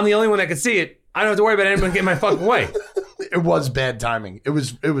there, I'm the only one that can see it. I don't have to worry about anyone getting my fucking way. It was bad timing. It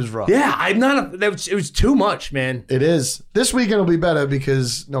was rough. Yeah, it was too much, man. It is. This weekend will be better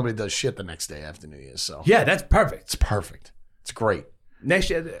because nobody does shit the next day after New Year's. So Yeah, that's perfect. it's perfect. It's great. Next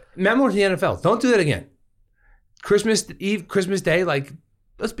year, remember the NFL. Don't do that again. Christmas Eve, Christmas Day,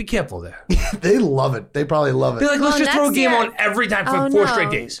 let's be careful there. They love it. They probably love They're it. like, let's just throw a next game year- on every time for Oh, 4 no.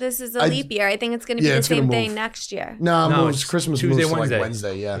 straight days. This is a leap year. I think it's going to be the it's gonna same thing move. next year. No, it's Christmas Tuesday, moves to Wednesday.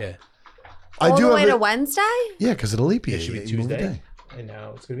 Wednesday. Yeah. Yeah. I All do the have way it. to Wednesday? Yeah, because of the leap year. It should be You move the Tuesday. day. And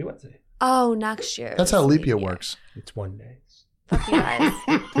now it's going to be Wednesday. Oh, next year. That's how leap year works. It's one day. Fuck you guys.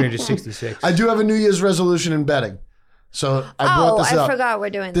 366. I do have a New Year's resolution in betting. So I brought this I up. forgot we're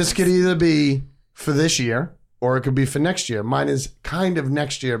doing This this. could either be for this year or it could be for next year. Mine is kind of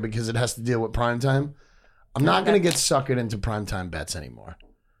next year because it has to deal with prime time. I'm not going to get suckered into primetime bets anymore.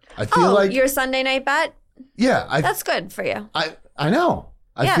 I feel like, your Sunday night bet? yeah, That's good for you. I know.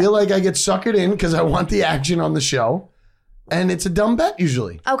 I Yeah. feel like I get suckered in because I want the action on the show. And it's a dumb bet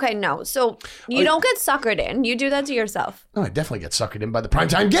usually. Okay, no. So you don't get suckered in. You do that to yourself. No, I definitely get suckered in by the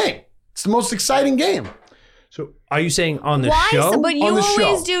primetime game. It's the most exciting game. So are you saying on the Why? show? But you On the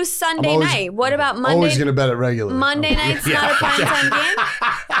always show. do Sunday I'm always- night. What about Always Monday? going to bet it regularly. Monday night's not a primetime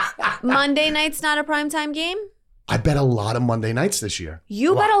game? Monday night's not a primetime game? I bet a lot of Monday nights this year.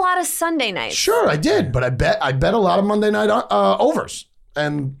 You bet a lot of Sunday nights. Sure, I did, but I bet a lot of Monday night overs,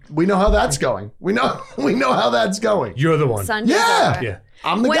 and we know how that's going. We know how that's going. You're the one. Sunday's Yeah. over. Yeah.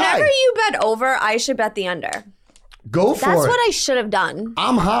 I'm the Whenever guy. you bet over, I should bet the under. Go for That's it. what I should have done.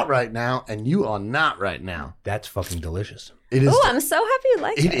 I'm hot right now, and you are not right now. That's fucking delicious. It is. Oh, I'm so happy you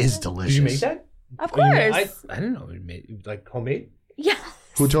like it. It is delicious. Did you make that? Of Or you course. made- I didn't know you made homemade. Yeah.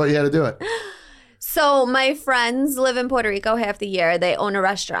 Who taught you how to do it? So my friends live in Puerto Rico half the year. They own a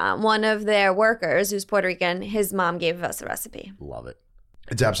restaurant. One of their workers, who's Puerto Rican, his mom gave us a recipe. Love it.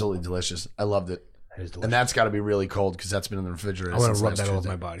 It's absolutely delicious. I loved it. That is delicious. And that's got to be really cold because that's been in the refrigerator. I want since to rub last that all over Tuesday.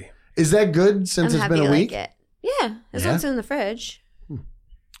 my body. Is that good since I'm it's happy been a you week? like it. Yeah, as long as it's in the fridge.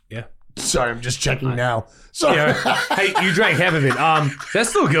 Yeah. Sorry, I'm just checking now. Sorry. Yeah. Hey, you drank half of it. That's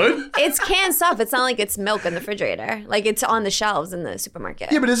still good. It's canned stuff. It's not like it's milk in the refrigerator. Like it's on the shelves in the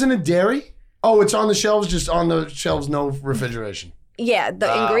supermarket. Yeah, but isn't it dairy? Oh, it's on the shelves, just on the shelves, no refrigeration. Yeah,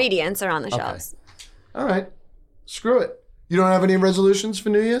 the ingredients are on the shelves. All right. Screw it. You don't have any resolutions for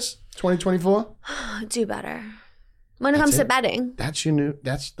New Year's 2024? Do better. When it comes to betting. That's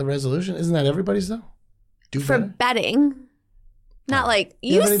the resolution? Isn't that everybody's though? Do For better? betting. Not like,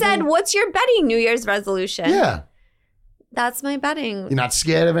 You you have said, anything? what's your betting New Year's resolution? Yeah. That's my betting. You're not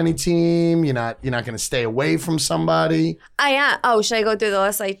scared of any team. You're not going to stay away from somebody. I am. Oh, should I go through the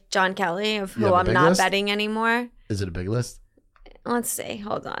list like John Kelly of You who have a I'm big not list? betting anymore? Is it a big list? Let's see.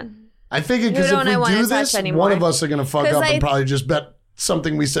 Hold on. I figured because Who if don't I we wanna do touch this, anymore? one of us are going to fuck 'Cause up I- and probably just bet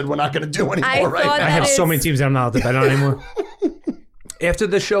something we said we're not going to do anymore I right thought now. I have That so is- many teams that I'm not allowed to bet on anymore. After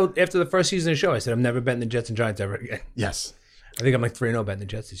the first season of the show, I said I'm never betting the Jets and Giants ever again. Yes. I think I'm like 3-0 betting the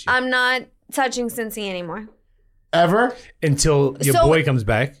Jets this year. I'm not touching Cincy anymore. Ever? Until your So- boy comes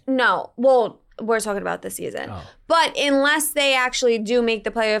back. No. Well, we're talking about this season. Oh. But unless they actually do make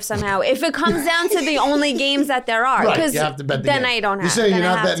the playoffs somehow, if it comes down to the only games that there are, Right. because You have to bet the then game. I don't have. You're saying then you're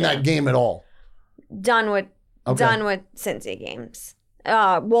I not have betting to. that game at all. Done with Okay. Cincy games.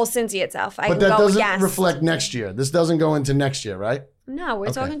 Well, Cincy itself. I But can that go doesn't against. reflect next year. This doesn't go into next year, right? No, we're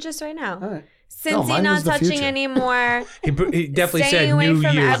Okay. talking just right now. All right. Cincy mine not was the touching future. anymore. He definitely Staying said away New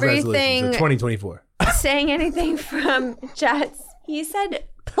from Year's everything. resolution. So 2024. Saying anything from Jets. He said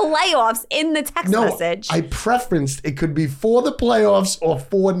playoffs in the text No, message. I preferenced it could be for the playoffs or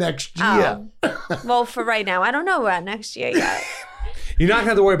for next year. Well, for right now, I don't know about next year yet. You're not going to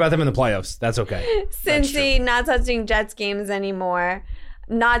have to worry about them in the playoffs. That's okay. Cincy not touching Jets games anymore.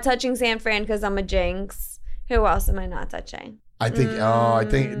 Not touching San Fran because I'm a jinx. Who else am I not touching? I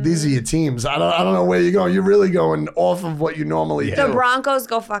think these are your teams. I don't know where you're going. You're really going off of what you normally The do. Broncos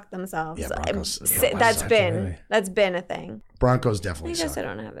go fuck themselves. Yeah, Broncos- That's Absolutely. been a thing. Broncos I definitely guess suck. I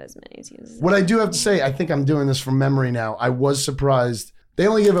don't have as many teams. What I do have to say, I think I'm doing this from memory now. I was surprised. They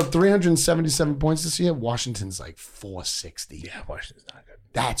only gave up 377 points this year. Washington's like 460. Yeah, Washington's not good.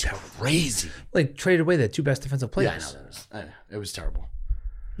 That's crazy. Like, traded away their two best defensive Yeah, players. I know. It was terrible.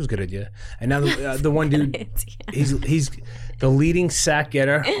 It was a good idea. And now the one dude, he's the leading sack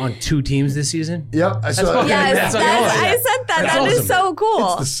getter on two teams this season. Yep. I saw fucking- Yes, That's that's, awesome. I said that. That's That is awesome. so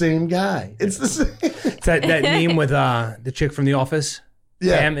cool. It's the same guy. It's the same. It's that meme with the chick from The Office.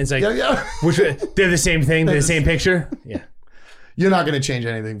 Yeah. Pam, it's like, Yeah. which they're the same thing, they're the same picture. Yeah. You're not going to change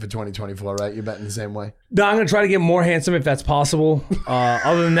anything for 2024, right? You're betting the same way. No, I'm gonna try to get more handsome if that's possible.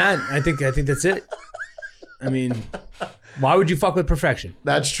 Other than that, I think that's it. I mean, why would you fuck with perfection?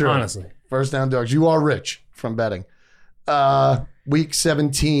 That's true. Honestly. First down dogs. You are rich from betting. Week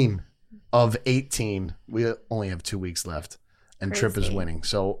 17 of 18. We only have 2 weeks left. And Trip is Crazy. winning.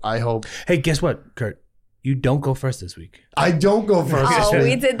 So I hope Hey, guess what, Kurt? You don't go first this week. I don't go first. Oh,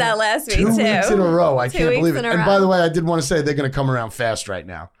 we did that last week 2 too. weeks in a row. I 2 can't weeks believe it. in a And row. by the way, I did want to say they're going to come around fast right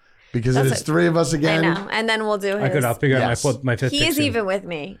now because it That's is it. 3 of us I again. know, and then we'll do his. I could. I'll figure Yes. out my fifth. He pick is soon. even with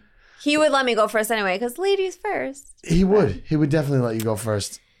me. He would let me go first anyway, because ladies first. He would. He would definitely let you go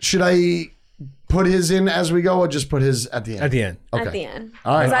first. Should I put his in as we go or just put his at the end? At the end. Okay. At the end.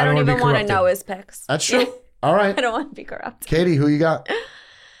 All right. Because I I don't don't wanna be even want to corrupted. know his picks. That's true. All right. I don't want to be corrupt. Katie, who you got?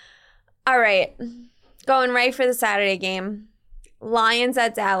 All right. Going right for the Saturday game. Lions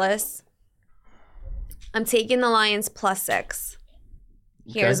at Dallas. I'm taking the Lions +6.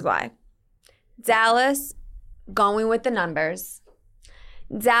 Here's Okay. why. Dallas, going with the numbers.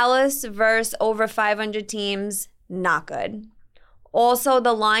 Dallas versus over 500 teams, not good. Also,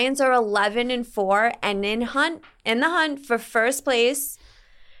 the Lions are 11-4 and in the hunt for first place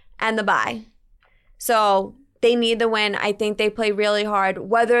and the bye. So they need the win. I think they play really hard.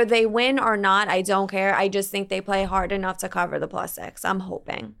 Whether they win or not, I don't care. I just think they play hard enough to cover the +6. I'm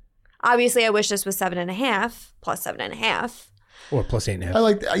hoping. Obviously, I wish this was 7.5, +7.5. Or +8.5.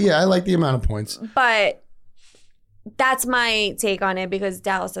 I like the amount of points. But that's my take on it because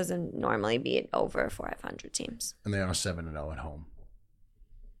Dallas doesn't normally beat over 500 teams. And they are 7-0 at home.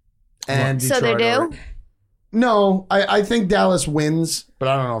 And So they Detroit do? No, I think Dallas wins, but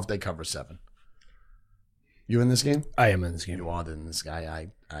I don't know if they cover 7. You in this game? I am in this game. You are in this guy.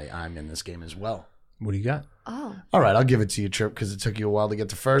 I'm in this game as well. What do you got? Oh. All right, I'll give it to you, Trip, because it took you a while to get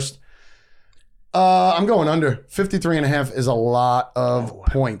to first. I'm going under. 53.5 is a lot of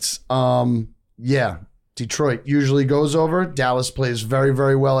points. Yeah, Detroit usually goes over. Dallas plays very,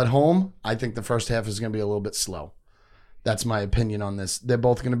 very well at home. I think the first half is going to be a little bit slow. That's my opinion on this. They're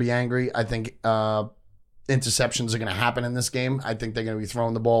both going to be angry. I think interceptions are going to happen in this game. I think they're going to be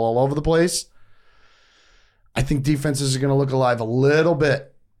throwing the ball all over the place. I think defenses are going to look alive a little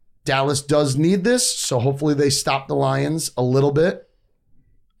bit. Dallas does need this, so hopefully they stop the Lions a little bit.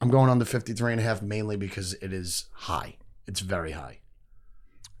 I'm going under 53.5 mainly because it is high. It's very high.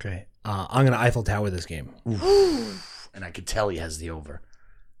 Okay. I'm going to Eiffel Tower this game. And I could tell he has the over.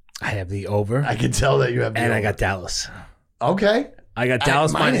 I have the over. I can tell that you have the and over. I got Dallas. Okay. I got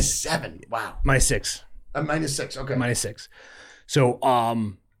Dallas minus -7. Wow. -6. -6. Okay. -6. So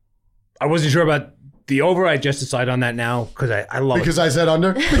I wasn't sure about The over, I just decided on that now because I love Because I said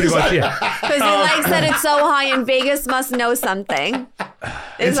under? Pretty much, yeah. Because Mike said it's so high and Vegas must know something.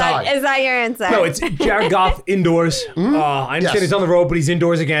 Is that your answer? No, it's Jared Goff indoors. I understand he's on the road, but he's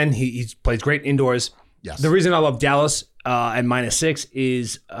indoors again. He plays great indoors. Yes. The reason I love Dallas at -6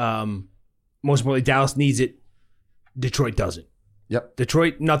 is most importantly, Dallas needs it. Detroit doesn't. Yep.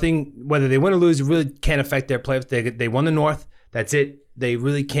 Detroit, nothing, whether they win or lose, it really can't affect their playoffs. They won the North. That's it. They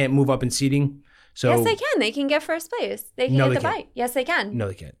really can't move up in seeding. So yes, they can. They can get first place. They can get the bye. Yes, they can. No,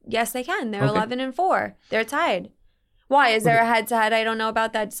 they can't. Yes, they can. They're 11-4. They're tied. Why? Is there a head-to-head I don't know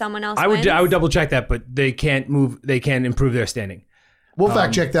about that someone else wins? I would double check that, but they can't move. They can't improve their standing. We'll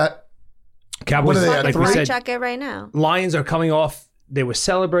fact check that. Cowboys, What are they at, like we three? said, Check it right now. Lions are coming off. They were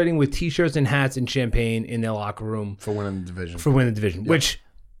celebrating with T-shirts and hats and champagne in their locker room For winning the division. for winning the division. Which,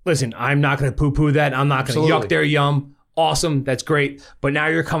 listen, I'm not going to poo-poo that. I'm not going to Absolutely. yuck their yum. Awesome, that's great. But now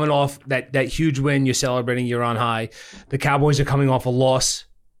you're coming off that huge win. You're celebrating. You're on high. The Cowboys are coming off a loss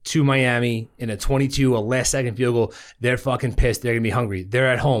to Miami in a last-second field goal. They're fucking pissed. They're gonna be hungry. They're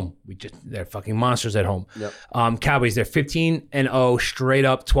at home. They're fucking monsters at home. Yep. Cowboys, they're 15-0 straight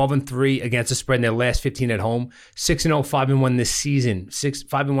up, 12-3 against the spread in their last 15 at home. 6-0, 5-1 this season.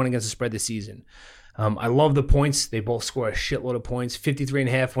 5-1 against the spread this season. I love the points. They both score a shitload of points.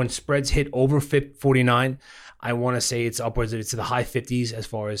 53.5 when spreads hit over 49. I want to say it's upwards. It's to the high 50s as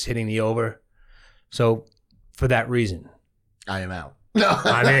far as hitting the over. So for that reason, I am out.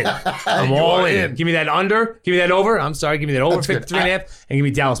 I'm in. I'm all in. Give me that under. Give me that over. I'm sorry. Give me that over 53.5 and give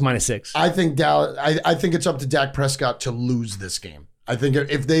me Dallas -6. I think Dallas. I think it's up to Dak Prescott to lose this game. I think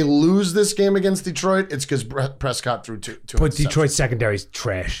if they lose this game against Detroit, it's because Prescott threw two. But Detroit's secondary is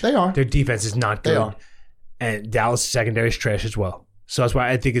trash. They are. Their defense is not good. They are. And Dallas' secondary is trash as well. So that's why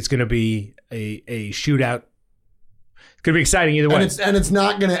I think it's going to be a shootout. It's going to be exciting either way. And it's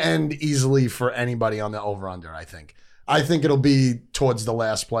not going to end easily for anybody on the over/under. I think it'll be towards the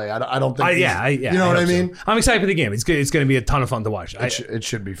last play. I don't think. You know what I mean? So. I'm excited for the game. It's good. It's going to be a ton of fun to watch. It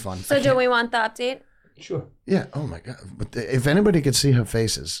should be fun. So do we want the update? Sure. Yeah. Oh my God. But if anybody could see her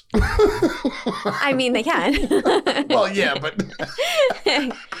faces. I mean, they can. Well, yeah, but.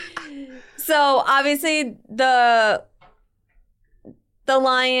 So obviously the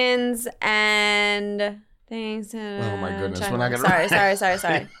Lions and things. Oh my goodness, we're not gonna.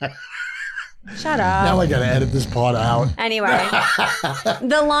 Sorry. Shut up. Now I gotta edit this part out. Anyway,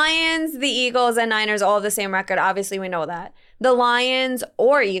 the Lions, the Eagles, and Niners all have the same record. Obviously, we know that. The Lions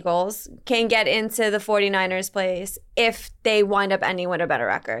or Eagles can get into the 49ers place if they wind up ending with a better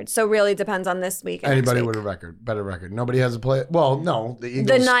record. So really depends on this week. And Anybody next week. with a better record. Nobody has a play. Well, no, the Eagles.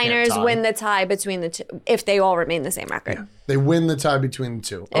 The can't Niners tie. win the tie between the two if they all remain the same record. They win the tie between the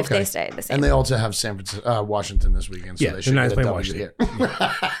two. If they stay the same. And they also have Washington this weekend. So Yeah, they the should Niners get a playing W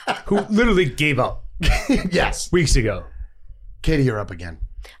Washington. Who literally gave up here. Yes. weeks ago. Katie, you're up again.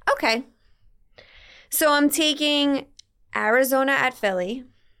 Okay. So I'm taking Arizona at Philly.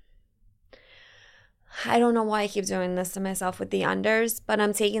 I don't know why I keep doing this to myself with the unders, but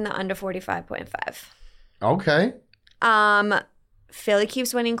I'm taking the under 45.5. Okay. Philly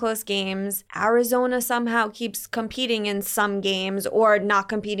keeps winning close games. Arizona somehow keeps competing in some games or not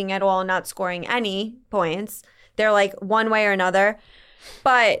competing at all, not scoring any points. They're like one way or another.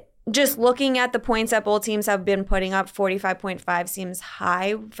 But just looking at the points that both teams have been putting up, 45.5 seems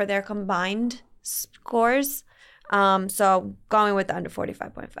high for their combined scores. So going with the under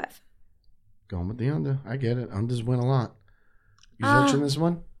 45.5. Going with the under. I get it. Unders win a lot. You touching this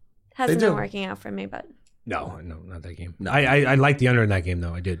one? Hasn't They been do. working out for me, but No, not that game. No. I liked the under in that game,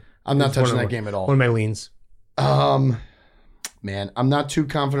 though. I did. I'm not It's touching one that of- game at all. One of my leans. Man, I'm not too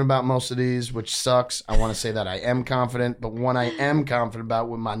confident about most of these, which sucks. I want to say that I am confident, but one I am confident about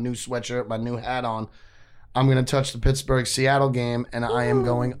with my new sweatshirt, my new hat on, I'm going to touch the Pittsburgh-Seattle game, and I am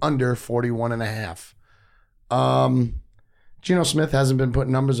going under 41.5. Geno Smith hasn't been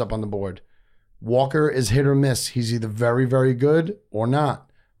putting numbers up on the board. Walker is hit or miss. He's either very, very good or not.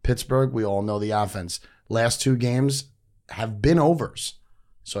 Pittsburgh, we all know the offense. Last two games have been overs.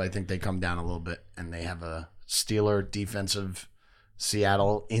 So I think they come down a little bit, and they have a Steeler defensive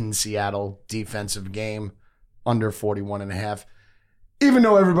Seattle defensive game under 41.5. Even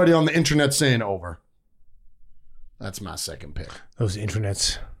though everybody on the internet's saying over. That's my second pick. Those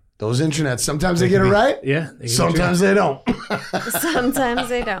internets. Those internets, sometimes they get it right. Yeah. Sometimes they don't. sometimes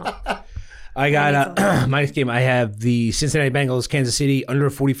they don't. I got my next game. I have the Cincinnati Bengals, Kansas City under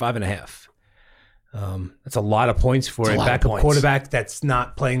 45.5. That's a lot of points for a backup quarterback that's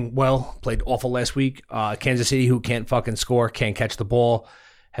not playing well. Played awful last week. Kansas City, who can't fucking score, can't catch the ball,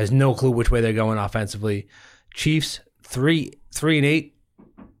 has no clue which way they're going offensively. Chiefs 3-8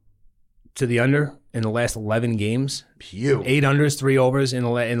 to the under in the last 11 games. Pew. 8 unders, 3 overs in the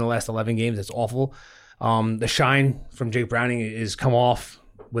last 11 games. That's awful. The shine from Jake Browning is come off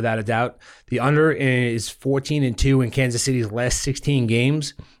without a doubt. The under is 14-2 in Kansas City's last 16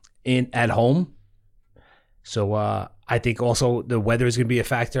 games at home. So I think also the weather is going to be a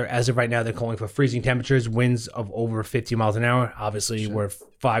factor. As of right now, they're calling for freezing temperatures, winds of over 50 miles an hour. Obviously, we're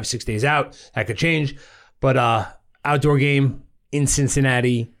 5-6 days out. That could change. But outdoor game in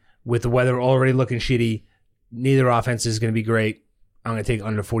Cincinnati with the weather already looking shitty. Neither offense is going to be great. I'm going to take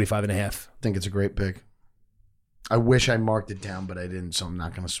under 45.5. I think it's a great pick. I wish I marked it down, but I didn't, so I'm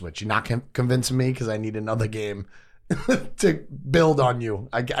not going to switch. You're not convincing me because I need another game to build on you.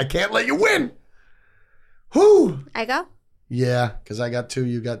 I can't let you win. Whoo! I go? Yeah, because I got 2,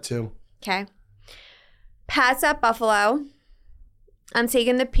 you got 2. Okay. Pats at Buffalo. I'm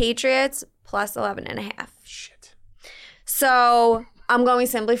taking the Patriots plus 11.5. Shit. So I'm going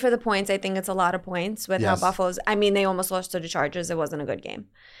simply for the points. I think it's a lot of points with how Yes. Buffalo's. I mean, they almost lost to the Chargers. It wasn't a good game.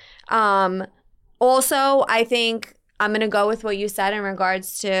 Also, I think I'm going to go with what you said in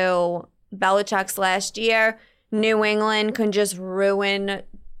regards to Belichick's last year. New England can just ruin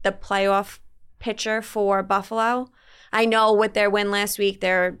the playoff picture for Buffalo. I know with their win last week,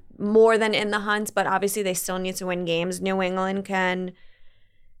 they're more than in the hunt, but obviously they still need to win games. New England can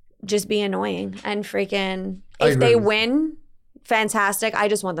just be annoying and freaking, if they win, fantastic. I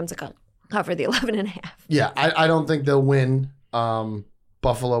just want them to cover the 11.5. Yeah, I don't think they'll win.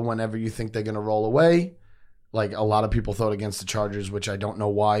 Buffalo, whenever you think they're going to roll away, like a lot of people thought against the Chargers, which I don't know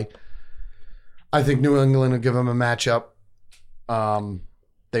why. I think New England will give them a matchup.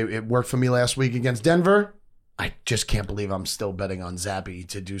 It worked for me last week against Denver. I just can't believe I'm still betting on Zappy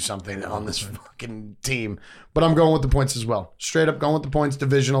to do something on this fucking team. But I'm going with the points as well. Straight up going with the points,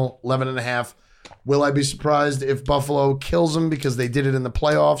 divisional, 11.5. Will I be surprised if Buffalo kills them because they did it in the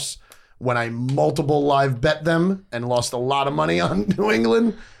playoffs when I multiple live bet them and lost a lot of money on New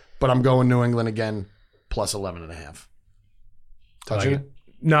England? But I'm going New England again, plus 11.5. Touching it?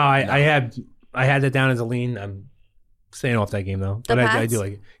 No, I had that down as a lean. I'm staying off that game though, but I do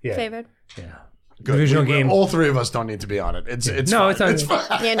like it. Yeah, Favored. yeah. Good. Divisional game. All 3 of us don't need to be on it. It's No, fine. it's not.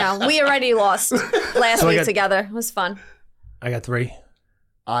 fine. You know, we already lost last So I week got- together. It was fun. I got 3.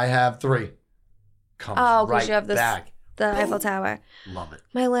 I have 3. Comes Oh, because right you have this, back. the Eiffel Tower. Love it.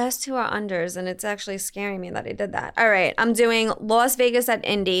 My last 2 are unders, and it's actually scaring me that I did that. All right, I'm doing Las Vegas at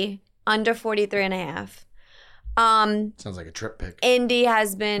Indy, under 43.5. Sounds like a trip pick. Indy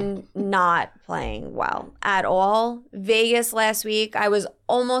has been not playing well at all. Vegas last week, I was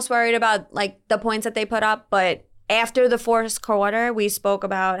almost worried about like the points that they put up, but after the fourth quarter, we spoke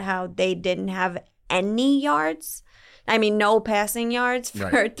about how they didn't have any yards. I mean, no passing yards for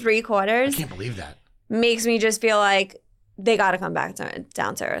Right. 3 quarters. I can't believe that. Makes me just feel like they got to come back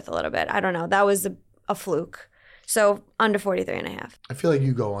down to earth a little bit. I don't know. That was a fluke. So under 43.5. I feel like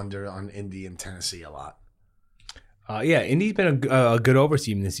you go under on Indy and Tennessee a lot. Yeah, Indy's been a good over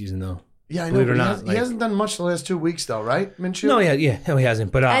team this season though. Yeah, I know. Believe it or He, not, he hasn't done much the last 2 weeks, though, right, Minshew? No, no, he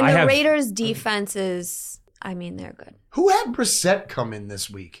hasn't. But And I the have Raiders' defense is, I mean, they're good. Who had Brissett come in this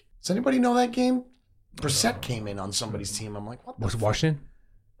week? Does anybody know that game? Brissett came in on somebody's team. I'm like, what the was it fuck? Washington.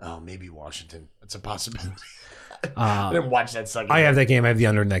 Oh, maybe Washington. That's a possibility. I Uh, didn't watch that second. I have that game. I have the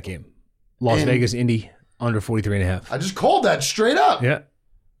under in that game. Las And- Vegas, Indy, under 43.5. I just called that straight up. Yeah.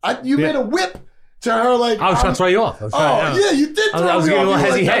 You Yeah. made a whip to her like. I was trying to throw you off. Yeah, you did throw I was me getting a off.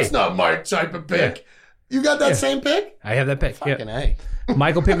 little You were hezzy, like, hey. That's not my type of pick. Yeah. You got that Yeah. same pick? I have that pick. Fucking Yeah. A.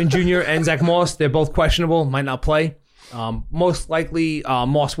 Michael Pittman Jr. and Zach Moss, they're both questionable, might not play. Most likely,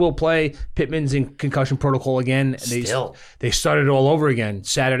 Moss will play. Pittman's in concussion protocol again. Still. They started all over again.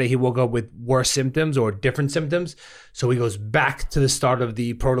 Saturday, he woke up with worse symptoms or different symptoms. So he goes back to the start of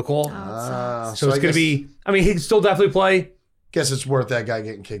the protocol. So it's going to be, I mean, he can still definitely play. Guess it's worth that guy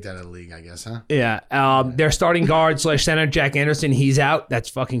getting kicked out of the league, I guess, huh? Yeah. Their starting guard / center, Jack Anderson, he's out. That's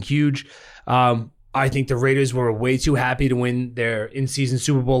fucking huge. I think the Raiders were way too happy to win their in-season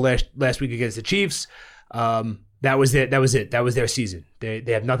Super Bowl last week against the Chiefs. That was it. That was their season. They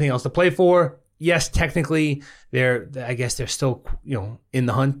have nothing else to play for. Yes, technically, I guess they're still in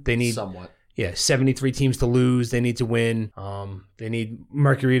the hunt. They need Somewhat. 73 teams to lose. They need to win. They need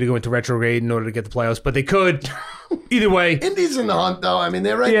Mercury to go into retrograde in order to get the playoffs, but they could. Either way. Indy's in the hunt, though. I mean,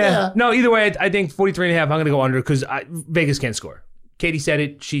 they're right there. No, either way, I think 43.5, I'm going to go under because Vegas can't score. Katie said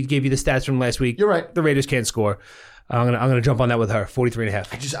it. She gave you the stats from last week. You're right. The Raiders can't score. I'm gonna jump on that with her.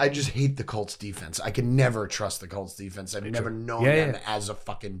 43.5. I just hate the Colts defense. I can never trust the Colts defense. I've never known them as a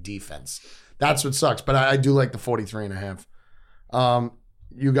fucking defense. That's what sucks. But I do like the 43.5.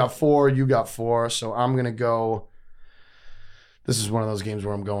 You got 4. You got 4. So I'm gonna go This is one of those games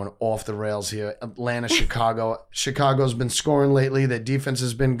where I'm going off the rails here. Atlanta, Chicago. Chicago's been scoring lately. Their defense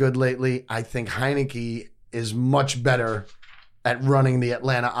has been good lately. I think Heineke is much better at running the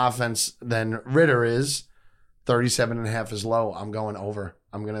Atlanta offense than Ritter is. 37.5 is low. I'm going over.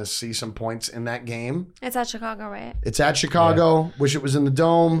 I'm going to see some points in that game. It's at Chicago, right? It's at Chicago. Yeah. Wish it was in the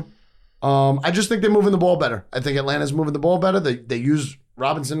Dome. I just think they're moving the ball better. I think Atlanta's moving the ball better. They used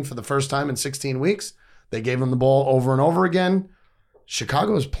Robinson for the first time in 16 weeks. They gave him the ball over and over again.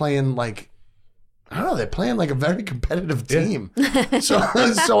 Chicago is playing like, I don't know, they're playing like a very competitive team. Yeah.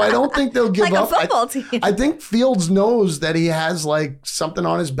 So I don't think they'll give up. Like a football team. I think Fields knows that he has like something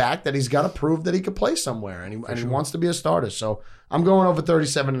on his back that he's got to prove that he could play somewhere. And he wants to be a starter. So I'm going over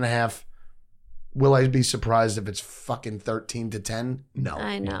 37.5. Will I be surprised if it's fucking 13-10? No.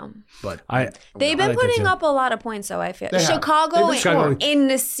 I know. But they've been putting up a lot of points, though, I feel. Chicago in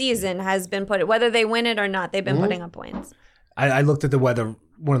this season has been putting, whether they win it or not, they've been putting up points. I looked at the weather,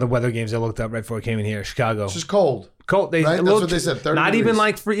 one of the weather games I looked up right before I came in here, Chicago. It's just cold. Cold. Right? That's what they said, 30 Not degrees. even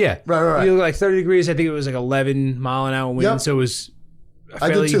like, Right. You look like 30 degrees. I think it was like 11 mile an hour wind. Yep. So it was I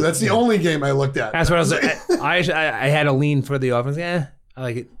did too. That's the only game I looked at. That's what I was like. I had a lean for the offense. Yeah, I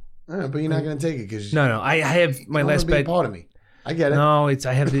like it. But you're not going to take it because No. I have my last bet. Part of me. I get it. No, I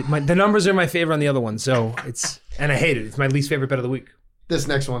have the numbers are my favorite on the other one. So and I hate it. It's my least favorite bet of the week. This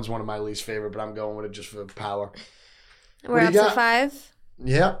next one's one of my least favorite, but I'm going with it just for power. We're up to 5.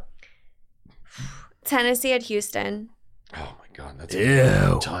 Yep. Tennessee at Houston. Oh my God, that's a game I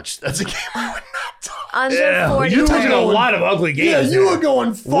wouldn't touch. That's a game I would not touch. Under 40. You're touching a lot of ugly games. Yeah, you were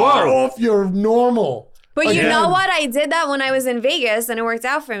going far off your normal. But you know what? I did that when I was in Vegas, and it worked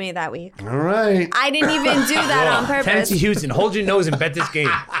out for me that week. All right. I didn't even do that on purpose. Tennessee, Houston. Hold your nose and bet this game.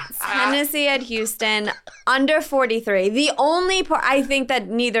 Tennessee at Houston, under 43. The only part, I think that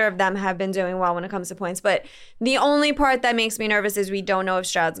neither of them have been doing well when it comes to points, but the only part that makes me nervous is we don't know if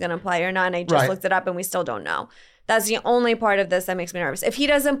Stroud's going to play or not, and I just looked it up, and we still don't know. That's the only part of this that makes me nervous. If he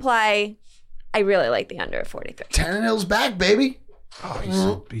doesn't play, I really like the under at 43. Tannehill's back, baby. Oh,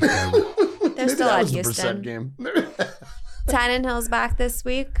 he's terrible. They're still at Maybe that was Houston. the % game. Tannehill's back this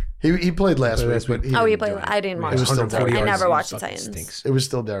week. He played last week. But He played. I didn't watch. It was still Derrick I never watched the Fucking Titans. stinks. It was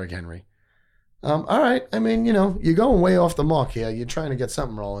still Derrick Henry. All right. I mean, you're going way off the mark here. You're trying to get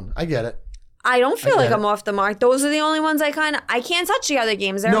something rolling. I get it. I don't feel like get I'm off the mark. Those are the only ones I can't touch the other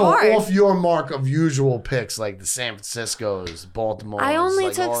games. They're No, hard. off your mark of usual picks like the San Francisco's, Baltimore. I only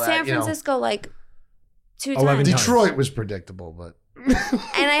like took all that, San Francisco like 2 11 times. Detroit was predictable, but And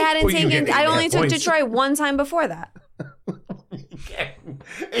I hadn't Well, you taken. get I 8.5 only took points. Detroit one time before that.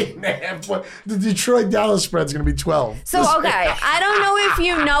 8.5 points. The Detroit-Dallas spread's going to be 12. So okay, I don't know if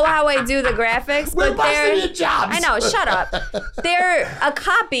you know how I do the graphics, We're but busting they're. your jobs. I know. Shut up. They're a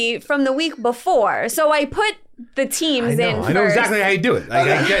copy from the week before, so I put the teams in first. I know exactly how you do it. Like,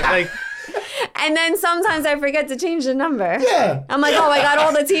 I get And then sometimes I forget to change the number. Yeah. I'm like, oh, I got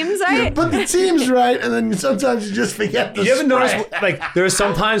all the teams right. Put the teams right, and then sometimes you just forget the You ever spread. notice, like, there are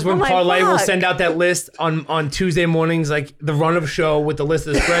some times when I'm like, Parlay will fuck. send out that list on Tuesday mornings, like the run of show with the list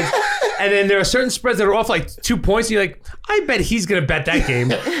of the spreads. And then there are certain spreads that are off like 2 points. And you're like, I bet he's going to bet that game.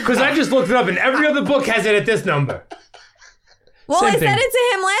 Because I just looked it up and every other book has it at this number. Well, Same I thing. said it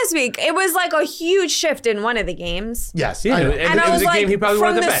to him last week. It was like a huge shift in one of the games. Yes, Yeah, I know. And it I was was a like, game he probably from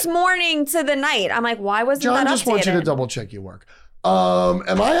wanted to this bet. morning to the night, I'm like, why wasn't John that just updated? wants you to double check your work.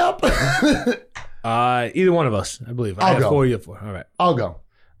 Am I up? Either one of us, I believe. I I'll have go. 4, you have 4. All right. I'll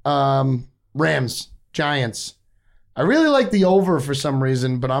go. Rams, Giants. I really like the over for some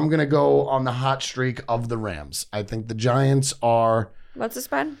reason, but I'm going to go on the hot streak of the Rams. I think the Giants are What's the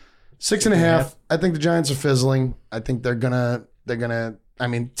spread? 6.5. I think the Giants are fizzling. I think they're gonna. I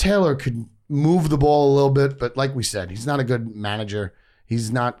mean, Taylor could move the ball a little bit, but like we said, he's not a good manager.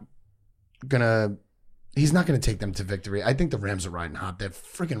 He's not gonna take them to victory. I think the Rams are riding hot. They're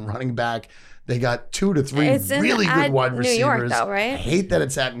freaking running back. They got 2 to 3 It's really at good wide New receivers. York, though, right? I hate that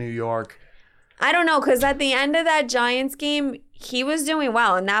it's at New York. I don't know, because at the end of that Giants game, he was doing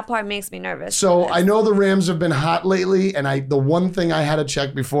well, and that part makes me nervous. So I know the Rams have been hot lately, and the one thing I had to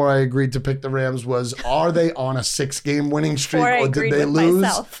check before I agreed to pick the Rams was, are they on a 6-game winning streak, Before I or did agreed they with lose?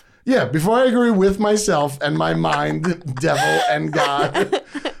 myself. Yeah, before I agree with myself and my mind, devil and God.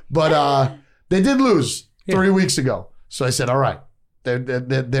 But they did lose 3 weeks ago. So I said, all right,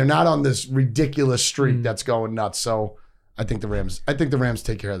 they're not on this ridiculous streak that's going nuts. So I think the Rams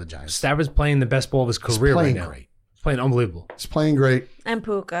take care of the Giants. Stafford's playing the best ball of his career right playing now. great. He's playing unbelievable. He's playing great. And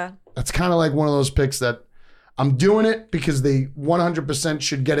Puka. That's kind of like one of those picks that I'm doing it because they 100%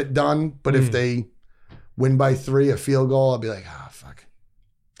 should get it done. But if they win by 3, a field goal, I'll be like, fuck.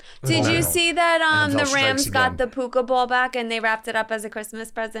 Did you see that NFL the strikes Rams got again. the Puka ball back and they wrapped it up as a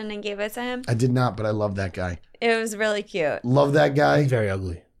Christmas present and gave it to him? I did not, but I love that guy. It was really cute. Love that guy. He's very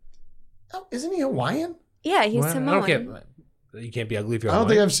ugly. Oh, isn't he Hawaiian? Yeah, he's Well, I Samoan. don't care. You can't be ugly if you're I don't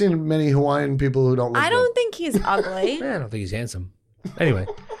think Hawaiian. I've seen many Hawaiian people who don't look I good. don't think he's ugly. I don't think he's handsome. Anyway.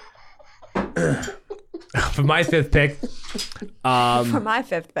 For my fifth pick, For my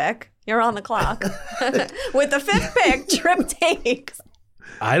fifth pick, you're on the clock. With the fifth pick, Trip takes.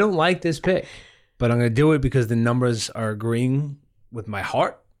 I don't like this pick, but I'm going to do it because the numbers are agreeing with my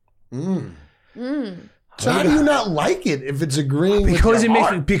heart. So how do you not like it if it's agreeing Because with it your makes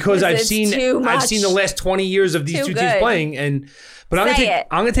heart? because I've It's seen too I've much. seen the last 20 years of these Too two teams good. playing, but I'm Say it.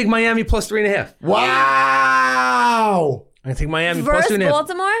 gonna take Miami plus 3.5. Wow. I'm gonna take Miami plus Versus 3.5.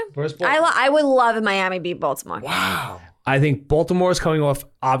 Baltimore? Versus Baltimore. I would love if Miami beat Baltimore. Wow. I think Baltimore is coming off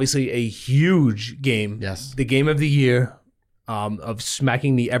obviously a huge game. Yes. The game of the year of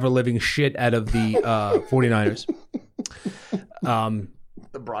smacking the ever living shit out of the 49ers.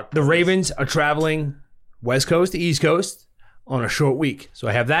 The Ravens are traveling West Coast to East Coast on a short week. So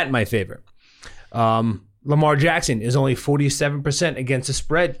I have that in my favor. Lamar Jackson is only 47% against the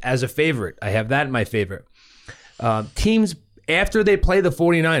spread as a favorite. I have that in my favor. Teams, after they play the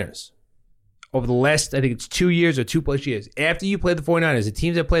 49ers, over the last, I think it's 2 years or 2+ years, after you play the 49ers, the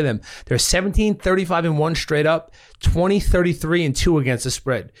teams that play them, they're 17-35-1 straight up, 20-33-2 against the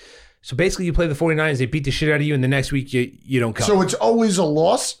spread. So basically, you play the 49ers, they beat the shit out of you, and the next week you don't cover. So it's always a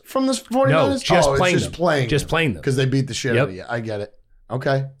loss from the 49ers? No, just playing it's just them. playing Just playing them. Because they beat the shit Yep. out of you. I get it.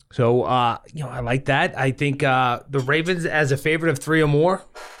 Okay. So, I like that. I think the Ravens, as a favorite of 3 or more,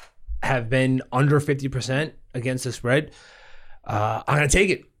 have been under 50% against the spread. I'm going to take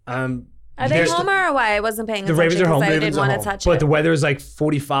it. Are they home or away? I wasn't paying The attention Ravens are home. because I Ravens didn't are want home. to touch But it. the weather is like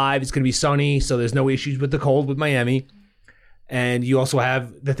 45. It's going to be sunny, so there's no issues with the cold with Miami. And you also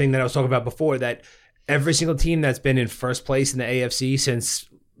have the thing that I was talking about before, that every single team that's been in first place in the AFC since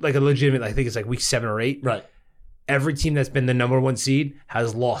like a legitimate, I think it's like week 7 or 8. Right. Every team that's been the number 1 seed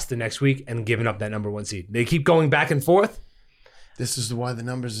has lost the next week and given up that number 1 seed. They keep going back and forth. This is why the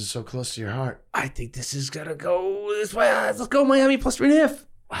numbers are so close to your heart. I think this is going to go this way. Let's go Miami plus 3.5.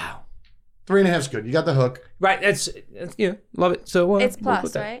 Wow. 3.5 is good. You got the hook. Right. That's love it. So It's we'll plus,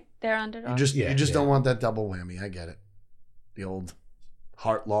 put that. right? They're You underdogs. just Yeah, don't want that double whammy. I get it. The old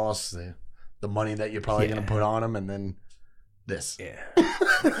heart loss, the money that you're probably going to put on them, and then this. Yeah.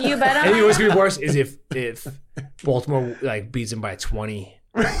 You bet I think on what's gonna be worse is if Baltimore like beats them by 20,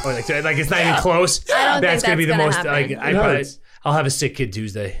 or like it's not even close. I don't That's think gonna be the that's most. gonna Like happen. I'll have a sick kid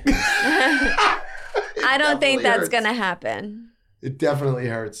Tuesday. I don't think definitely that's hurts. going to happen. It definitely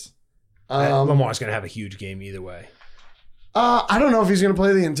hurts. Lamar's gonna have a huge game either way. I don't know if he's going to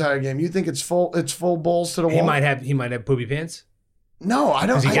play the entire game. You think it's full balls to the wall? He might have poopy pants. No, I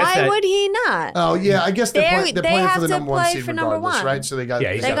don't. Because he gets Why that- would he not? Oh yeah, I guess they're They playing have for the to number 1 play seed for number regardless, 1. right? So they got.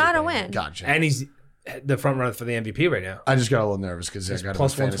 Yeah, he's They got got to everything. win. Gotcha. And he's the front runner for the MVP right now. I just got a little nervous because I got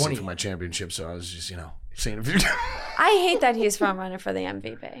plus a fantasy 120. for my championship, so I was just seeing if you. I hate that he's front runner for the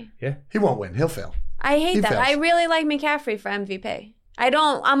MVP. Yeah. He won't win. He'll fail. I hate He that. fails. I really like McCaffrey for MVP.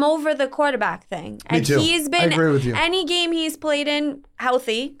 I'm over the quarterback thing. And too. he's been I agree with you. any game he's played in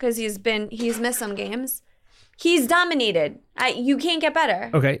healthy because he's missed some games. He's dominated. You can't get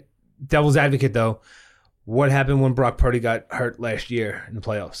better. Okay. Devil's advocate though, what happened when Brock Purdy got hurt last year in the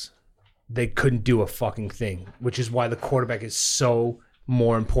playoffs? They couldn't do a fucking thing, which is why the quarterback is so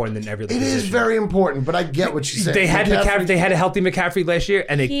more important than every other It position. is very important, but I get what you said. They had McCaffrey. They had a healthy McCaffrey last year,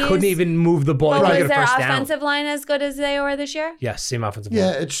 and they couldn't even move the ball. They But couldn't was get a their first down. offensive line as good as they were this year? Yes, same offensive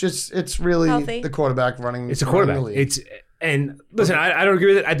Yeah, line. it's really Healthy. the quarterback running. It's a running the quarterback. league. And listen, I don't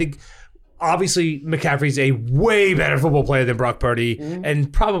agree with it. I think obviously McCaffrey's a way better football player than Brock Purdy,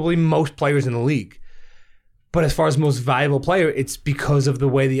 and probably most players in the league. But as far as most valuable player, it's because of the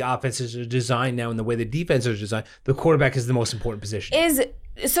way the offenses are designed now and the way the defenses are designed. The quarterback is the most important position.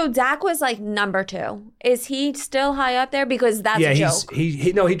 So Dak was like number 2. Is he still high up there? Because that's a joke.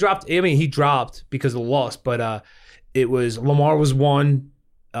 He dropped. I mean, he dropped because of the loss, but it was Lamar was 1,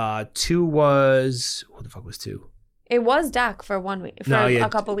 2 was who the fuck was 2? It was Dak for 1 week, for a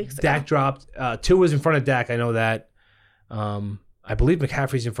couple weeks ago. Dak dropped. 2 was in front of Dak. I know that. I believe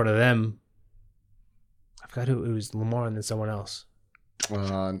McCaffrey's in front of them. I forgot who it was. Lamar and then someone else.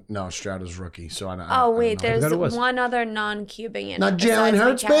 No, Stroud is rookie, so I don't. Oh wait, I don't know. there's it was. one other non-Cuban. Not Jalen besides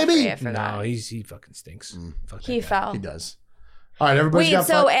Hurts, McCaffrey, baby? I forgot. No, he fucking stinks. Fuck He that guy. fell. He does. All right, everybody's Wait, got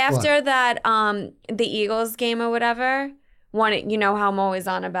so five- after what? that, the Eagles game or whatever, you know how I'm always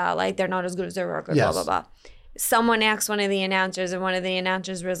on about like they're not as good as their record, Yes. blah blah blah. Someone asked one of the announcers, and one of the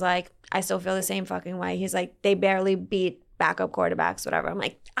announcers was like, "I still feel the same fucking way." He's like, "They barely beat backup quarterbacks, whatever. I'm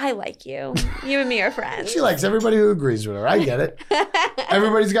like, I like you. You and me are friends. She likes everybody who agrees with her. I get it.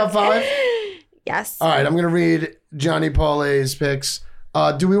 Everybody's got 5? Yes. All right, I'm going to read Johnny Paulay's picks.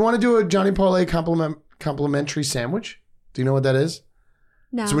 Do we want to do a Johnny Paulay complimentary sandwich? Do you know what that is?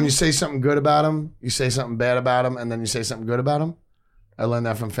 No. So when you say something good about him, you say something bad about him, and then you say something good about him? I learned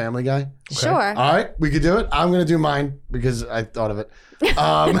that from Family Guy. Sure. All right, we could do it. I'm going to do mine because I thought of it.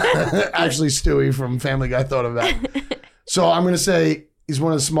 Actually, Stewie from Family Guy thought of that. So I'm going to say he's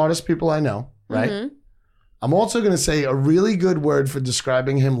one of the smartest people I know, right? Mm-hmm. I'm also going to say a really good word for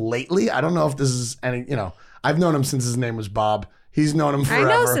describing him lately. I don't know if this is any, I've known him since his name was Bob. He's known him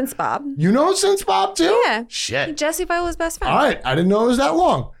forever. I know since Bob. You know since Bob too? Yeah. Shit. Jesse Viola's best friend. All right. I didn't know it was that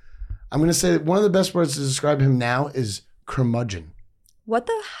long. I'm going to say that one of the best words to describe him now is curmudgeon. What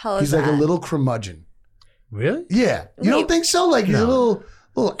the hell is He's that? like a little curmudgeon. Really? Yeah. You don't think so? Like he's a little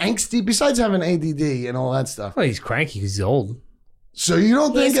angsty, besides having ADD and all that stuff. Well, he's cranky because he's old. So you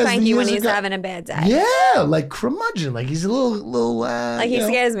don't think he's cranky when he's ago, having a bad day? Yeah, like curmudgeon. Like he's a little. Like he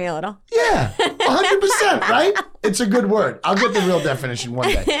scares me a little. Yeah, 100%. Right? It's a good word. I'll get the real definition one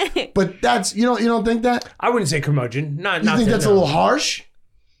day. But that's you don't think that? I wouldn't say curmudgeon. Not. You think that's a little harsh?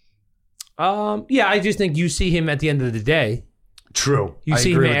 Yeah, I just think you see him at the end of the day. True. You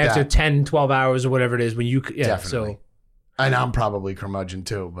see him after 10, 12 hours or whatever it is when you Definitely. And I'm probably curmudgeon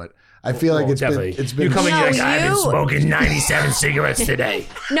too, but I feel like it's been. You come in, you're like, No, I've been smoking 97 cigarettes today.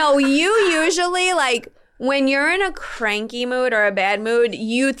 No, you usually like when you're in a cranky mood or a bad mood,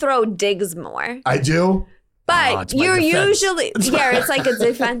 you throw digs more. I do. But it's my you're defense. usually it's like a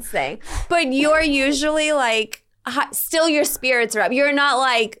defense thing. But you're usually like still your spirits are up. You're not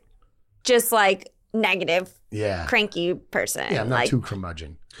like just like negative. Yeah. Cranky person. Yeah, I'm not like, too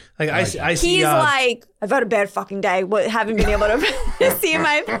curmudgeon. Like I see. He's like, I've had a bad fucking day. Haven't been able to see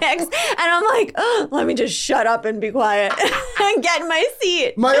my pics, and I'm like, oh, let me just shut up and be quiet and get in my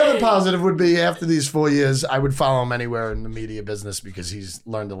seat. My other positive would be after these 4 years, I would follow him anywhere in the media business because he's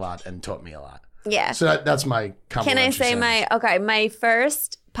learned a lot and taught me a lot. Yeah. So that's my compliment. Can I say my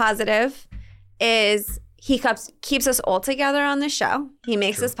first positive is he keeps us all together on the show. He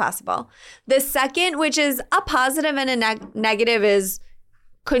makes this possible. The second, which is a positive and a negative, is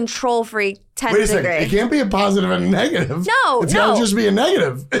control freak 10th Wait a second. degree. It can't be a positive and a negative. No, It's got to just be a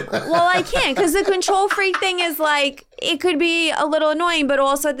negative. Well, I can't because the control freak thing is like, it could be a little annoying, but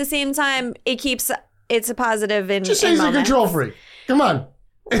also at the same time, it's a positive in Just say he's a control freak. Come on.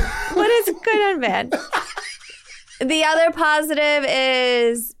 But it's good and bad. The other positive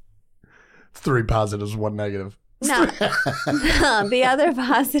is 3 positives, 1 negative. no. The other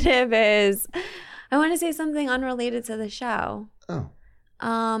positive is I want to say something unrelated to the show. Oh.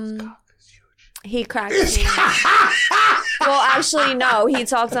 He cracks me. Well, actually, no. He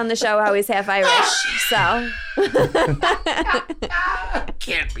talked on the show how he's half Irish. So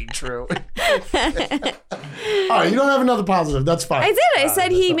Can't be true. All right, you don't have another positive. That's fine. I did. I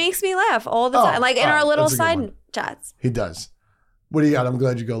said he makes me laugh all the time, like in our little that's a good side one. chats. He does. What do you got? I'm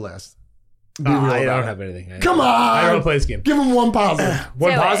glad you go last. Be real I about don't it. have anything. Come on. I don't play this game. Give him 1 positive.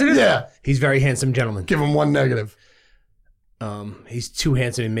 One Do it. positive? Yeah. He's a very handsome gentleman. Give him 1 negative. He's too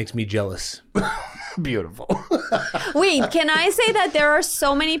handsome. He makes me jealous. Beautiful. Wait, can I say that there are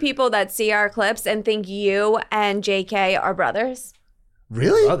so many people that see our clips and think you and JK are brothers?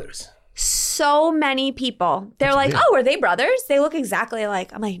 Really? Others. So many people. They're like, weird. oh, are they brothers? They look exactly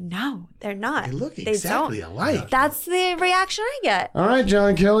alike. I'm like, no, they're not. They look They exactly don't. alike. That's the reaction I get. All right,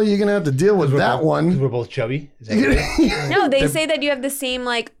 John Kelly, you're going to have to deal with that one. We're both chubby. Is that what it is? No, they say that you have the same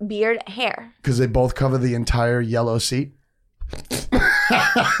like beard hair. Because they both cover the entire yellow seat.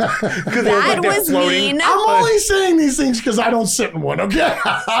 That was mean. I'm only saying these things because I don't sit in one, okay?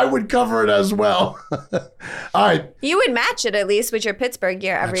 I would cover it as well. All right. You would match it at least with your Pittsburgh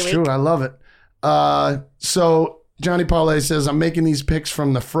gear every That's week. true. I love it. So Johnny Parlay says, I'm making these picks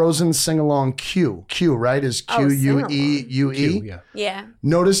from the Frozen sing-along Q. Q, right, is Q-U-E-U-E. Q, yeah. Yeah.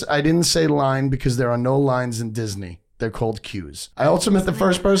 Notice I didn't say line because there are no lines in Disney. They're called Qs. I also met the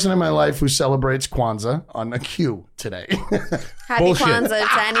first person in my life who celebrates Kwanzaa on a Q today. Happy Bullshit. Kwanzaa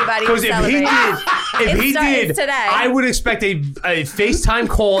to anybody who Because if celebrates. he did, It's today. I would expect a FaceTime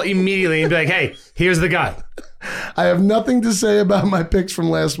call immediately and be like, hey, here's the guy. I have nothing to say about my picks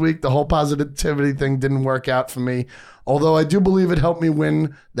from last week. The whole positivity thing didn't work out for me, although I do believe it helped me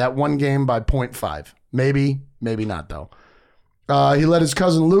win that one game by 0.5. Maybe not, though. He let his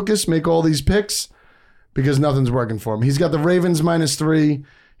cousin Lucas make all these picks because nothing's working for him. He's got the Ravens -3.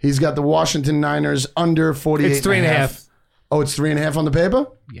 He's got the Washington Niners under 48. It's 3.5. Oh, it's 3.5 on the paper?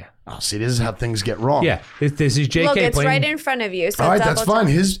 Yeah. Oh, see, this is how things get wrong. Yeah. This is JK Look, it's playing. right in front of you. So All right, that's double fine.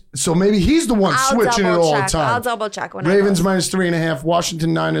 check. So maybe he's the one I'll switching it double all check. the time. I'll double check when Ravens I minus 3.5.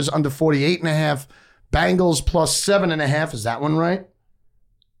 Washington Niners under 48.5. Bengals plus 7.5. Is that one right?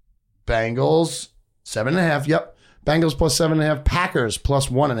 Bengals 7.5. Yep. Bengals plus 7.5. Packers plus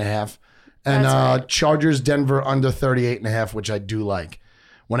 1.5. And That's right. Chargers Denver under 38.5, which I do like.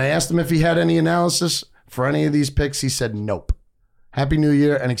 When I asked him if he had any analysis for any of these picks, he said nope. Happy New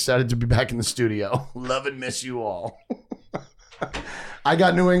Year and excited to be back in the studio. Love and miss you all. I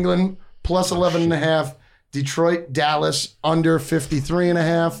got New England plus 11.5. Detroit, Dallas under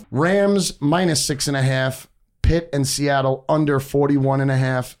 53.5. Rams minus 6.5. Pitt and Seattle under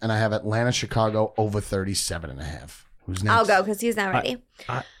 41.5. And I have Atlanta, Chicago over 37.5. Who's next? I'll go because he's not ready.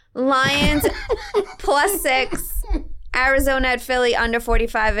 Lions plus 6. Arizona at Philly under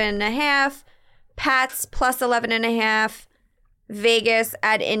 45.5. Pats plus 11.5. Vegas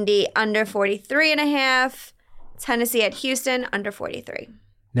at Indy under 43.5. Tennessee at Houston under 43.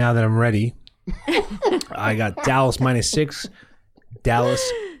 Now that I'm ready, I got Dallas minus 6.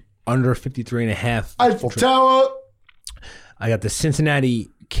 Dallas under 53.5. Eiffel Tower. I got the Cincinnati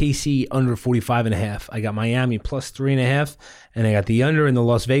KC under 45.5. I got Miami plus 3.5. And I got the under in the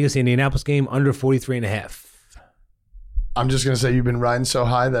Las Vegas Indianapolis game under 43.5. I'm just going to say you've been riding so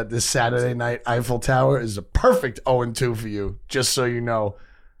high that this Saturday night Eiffel Tower is a perfect 0-2 for you, just so you know.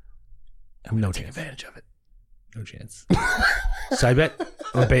 I'm no chance. Advantage of it. No chance. Side bet?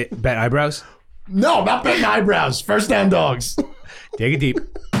 Or bet eyebrows? No, I'm not betting eyebrows. First down dogs. Take it deep.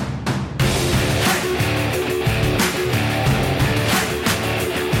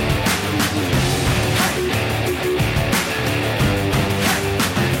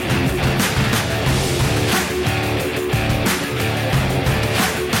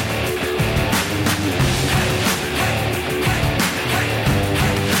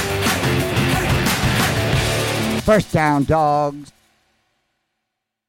 First down, dogs.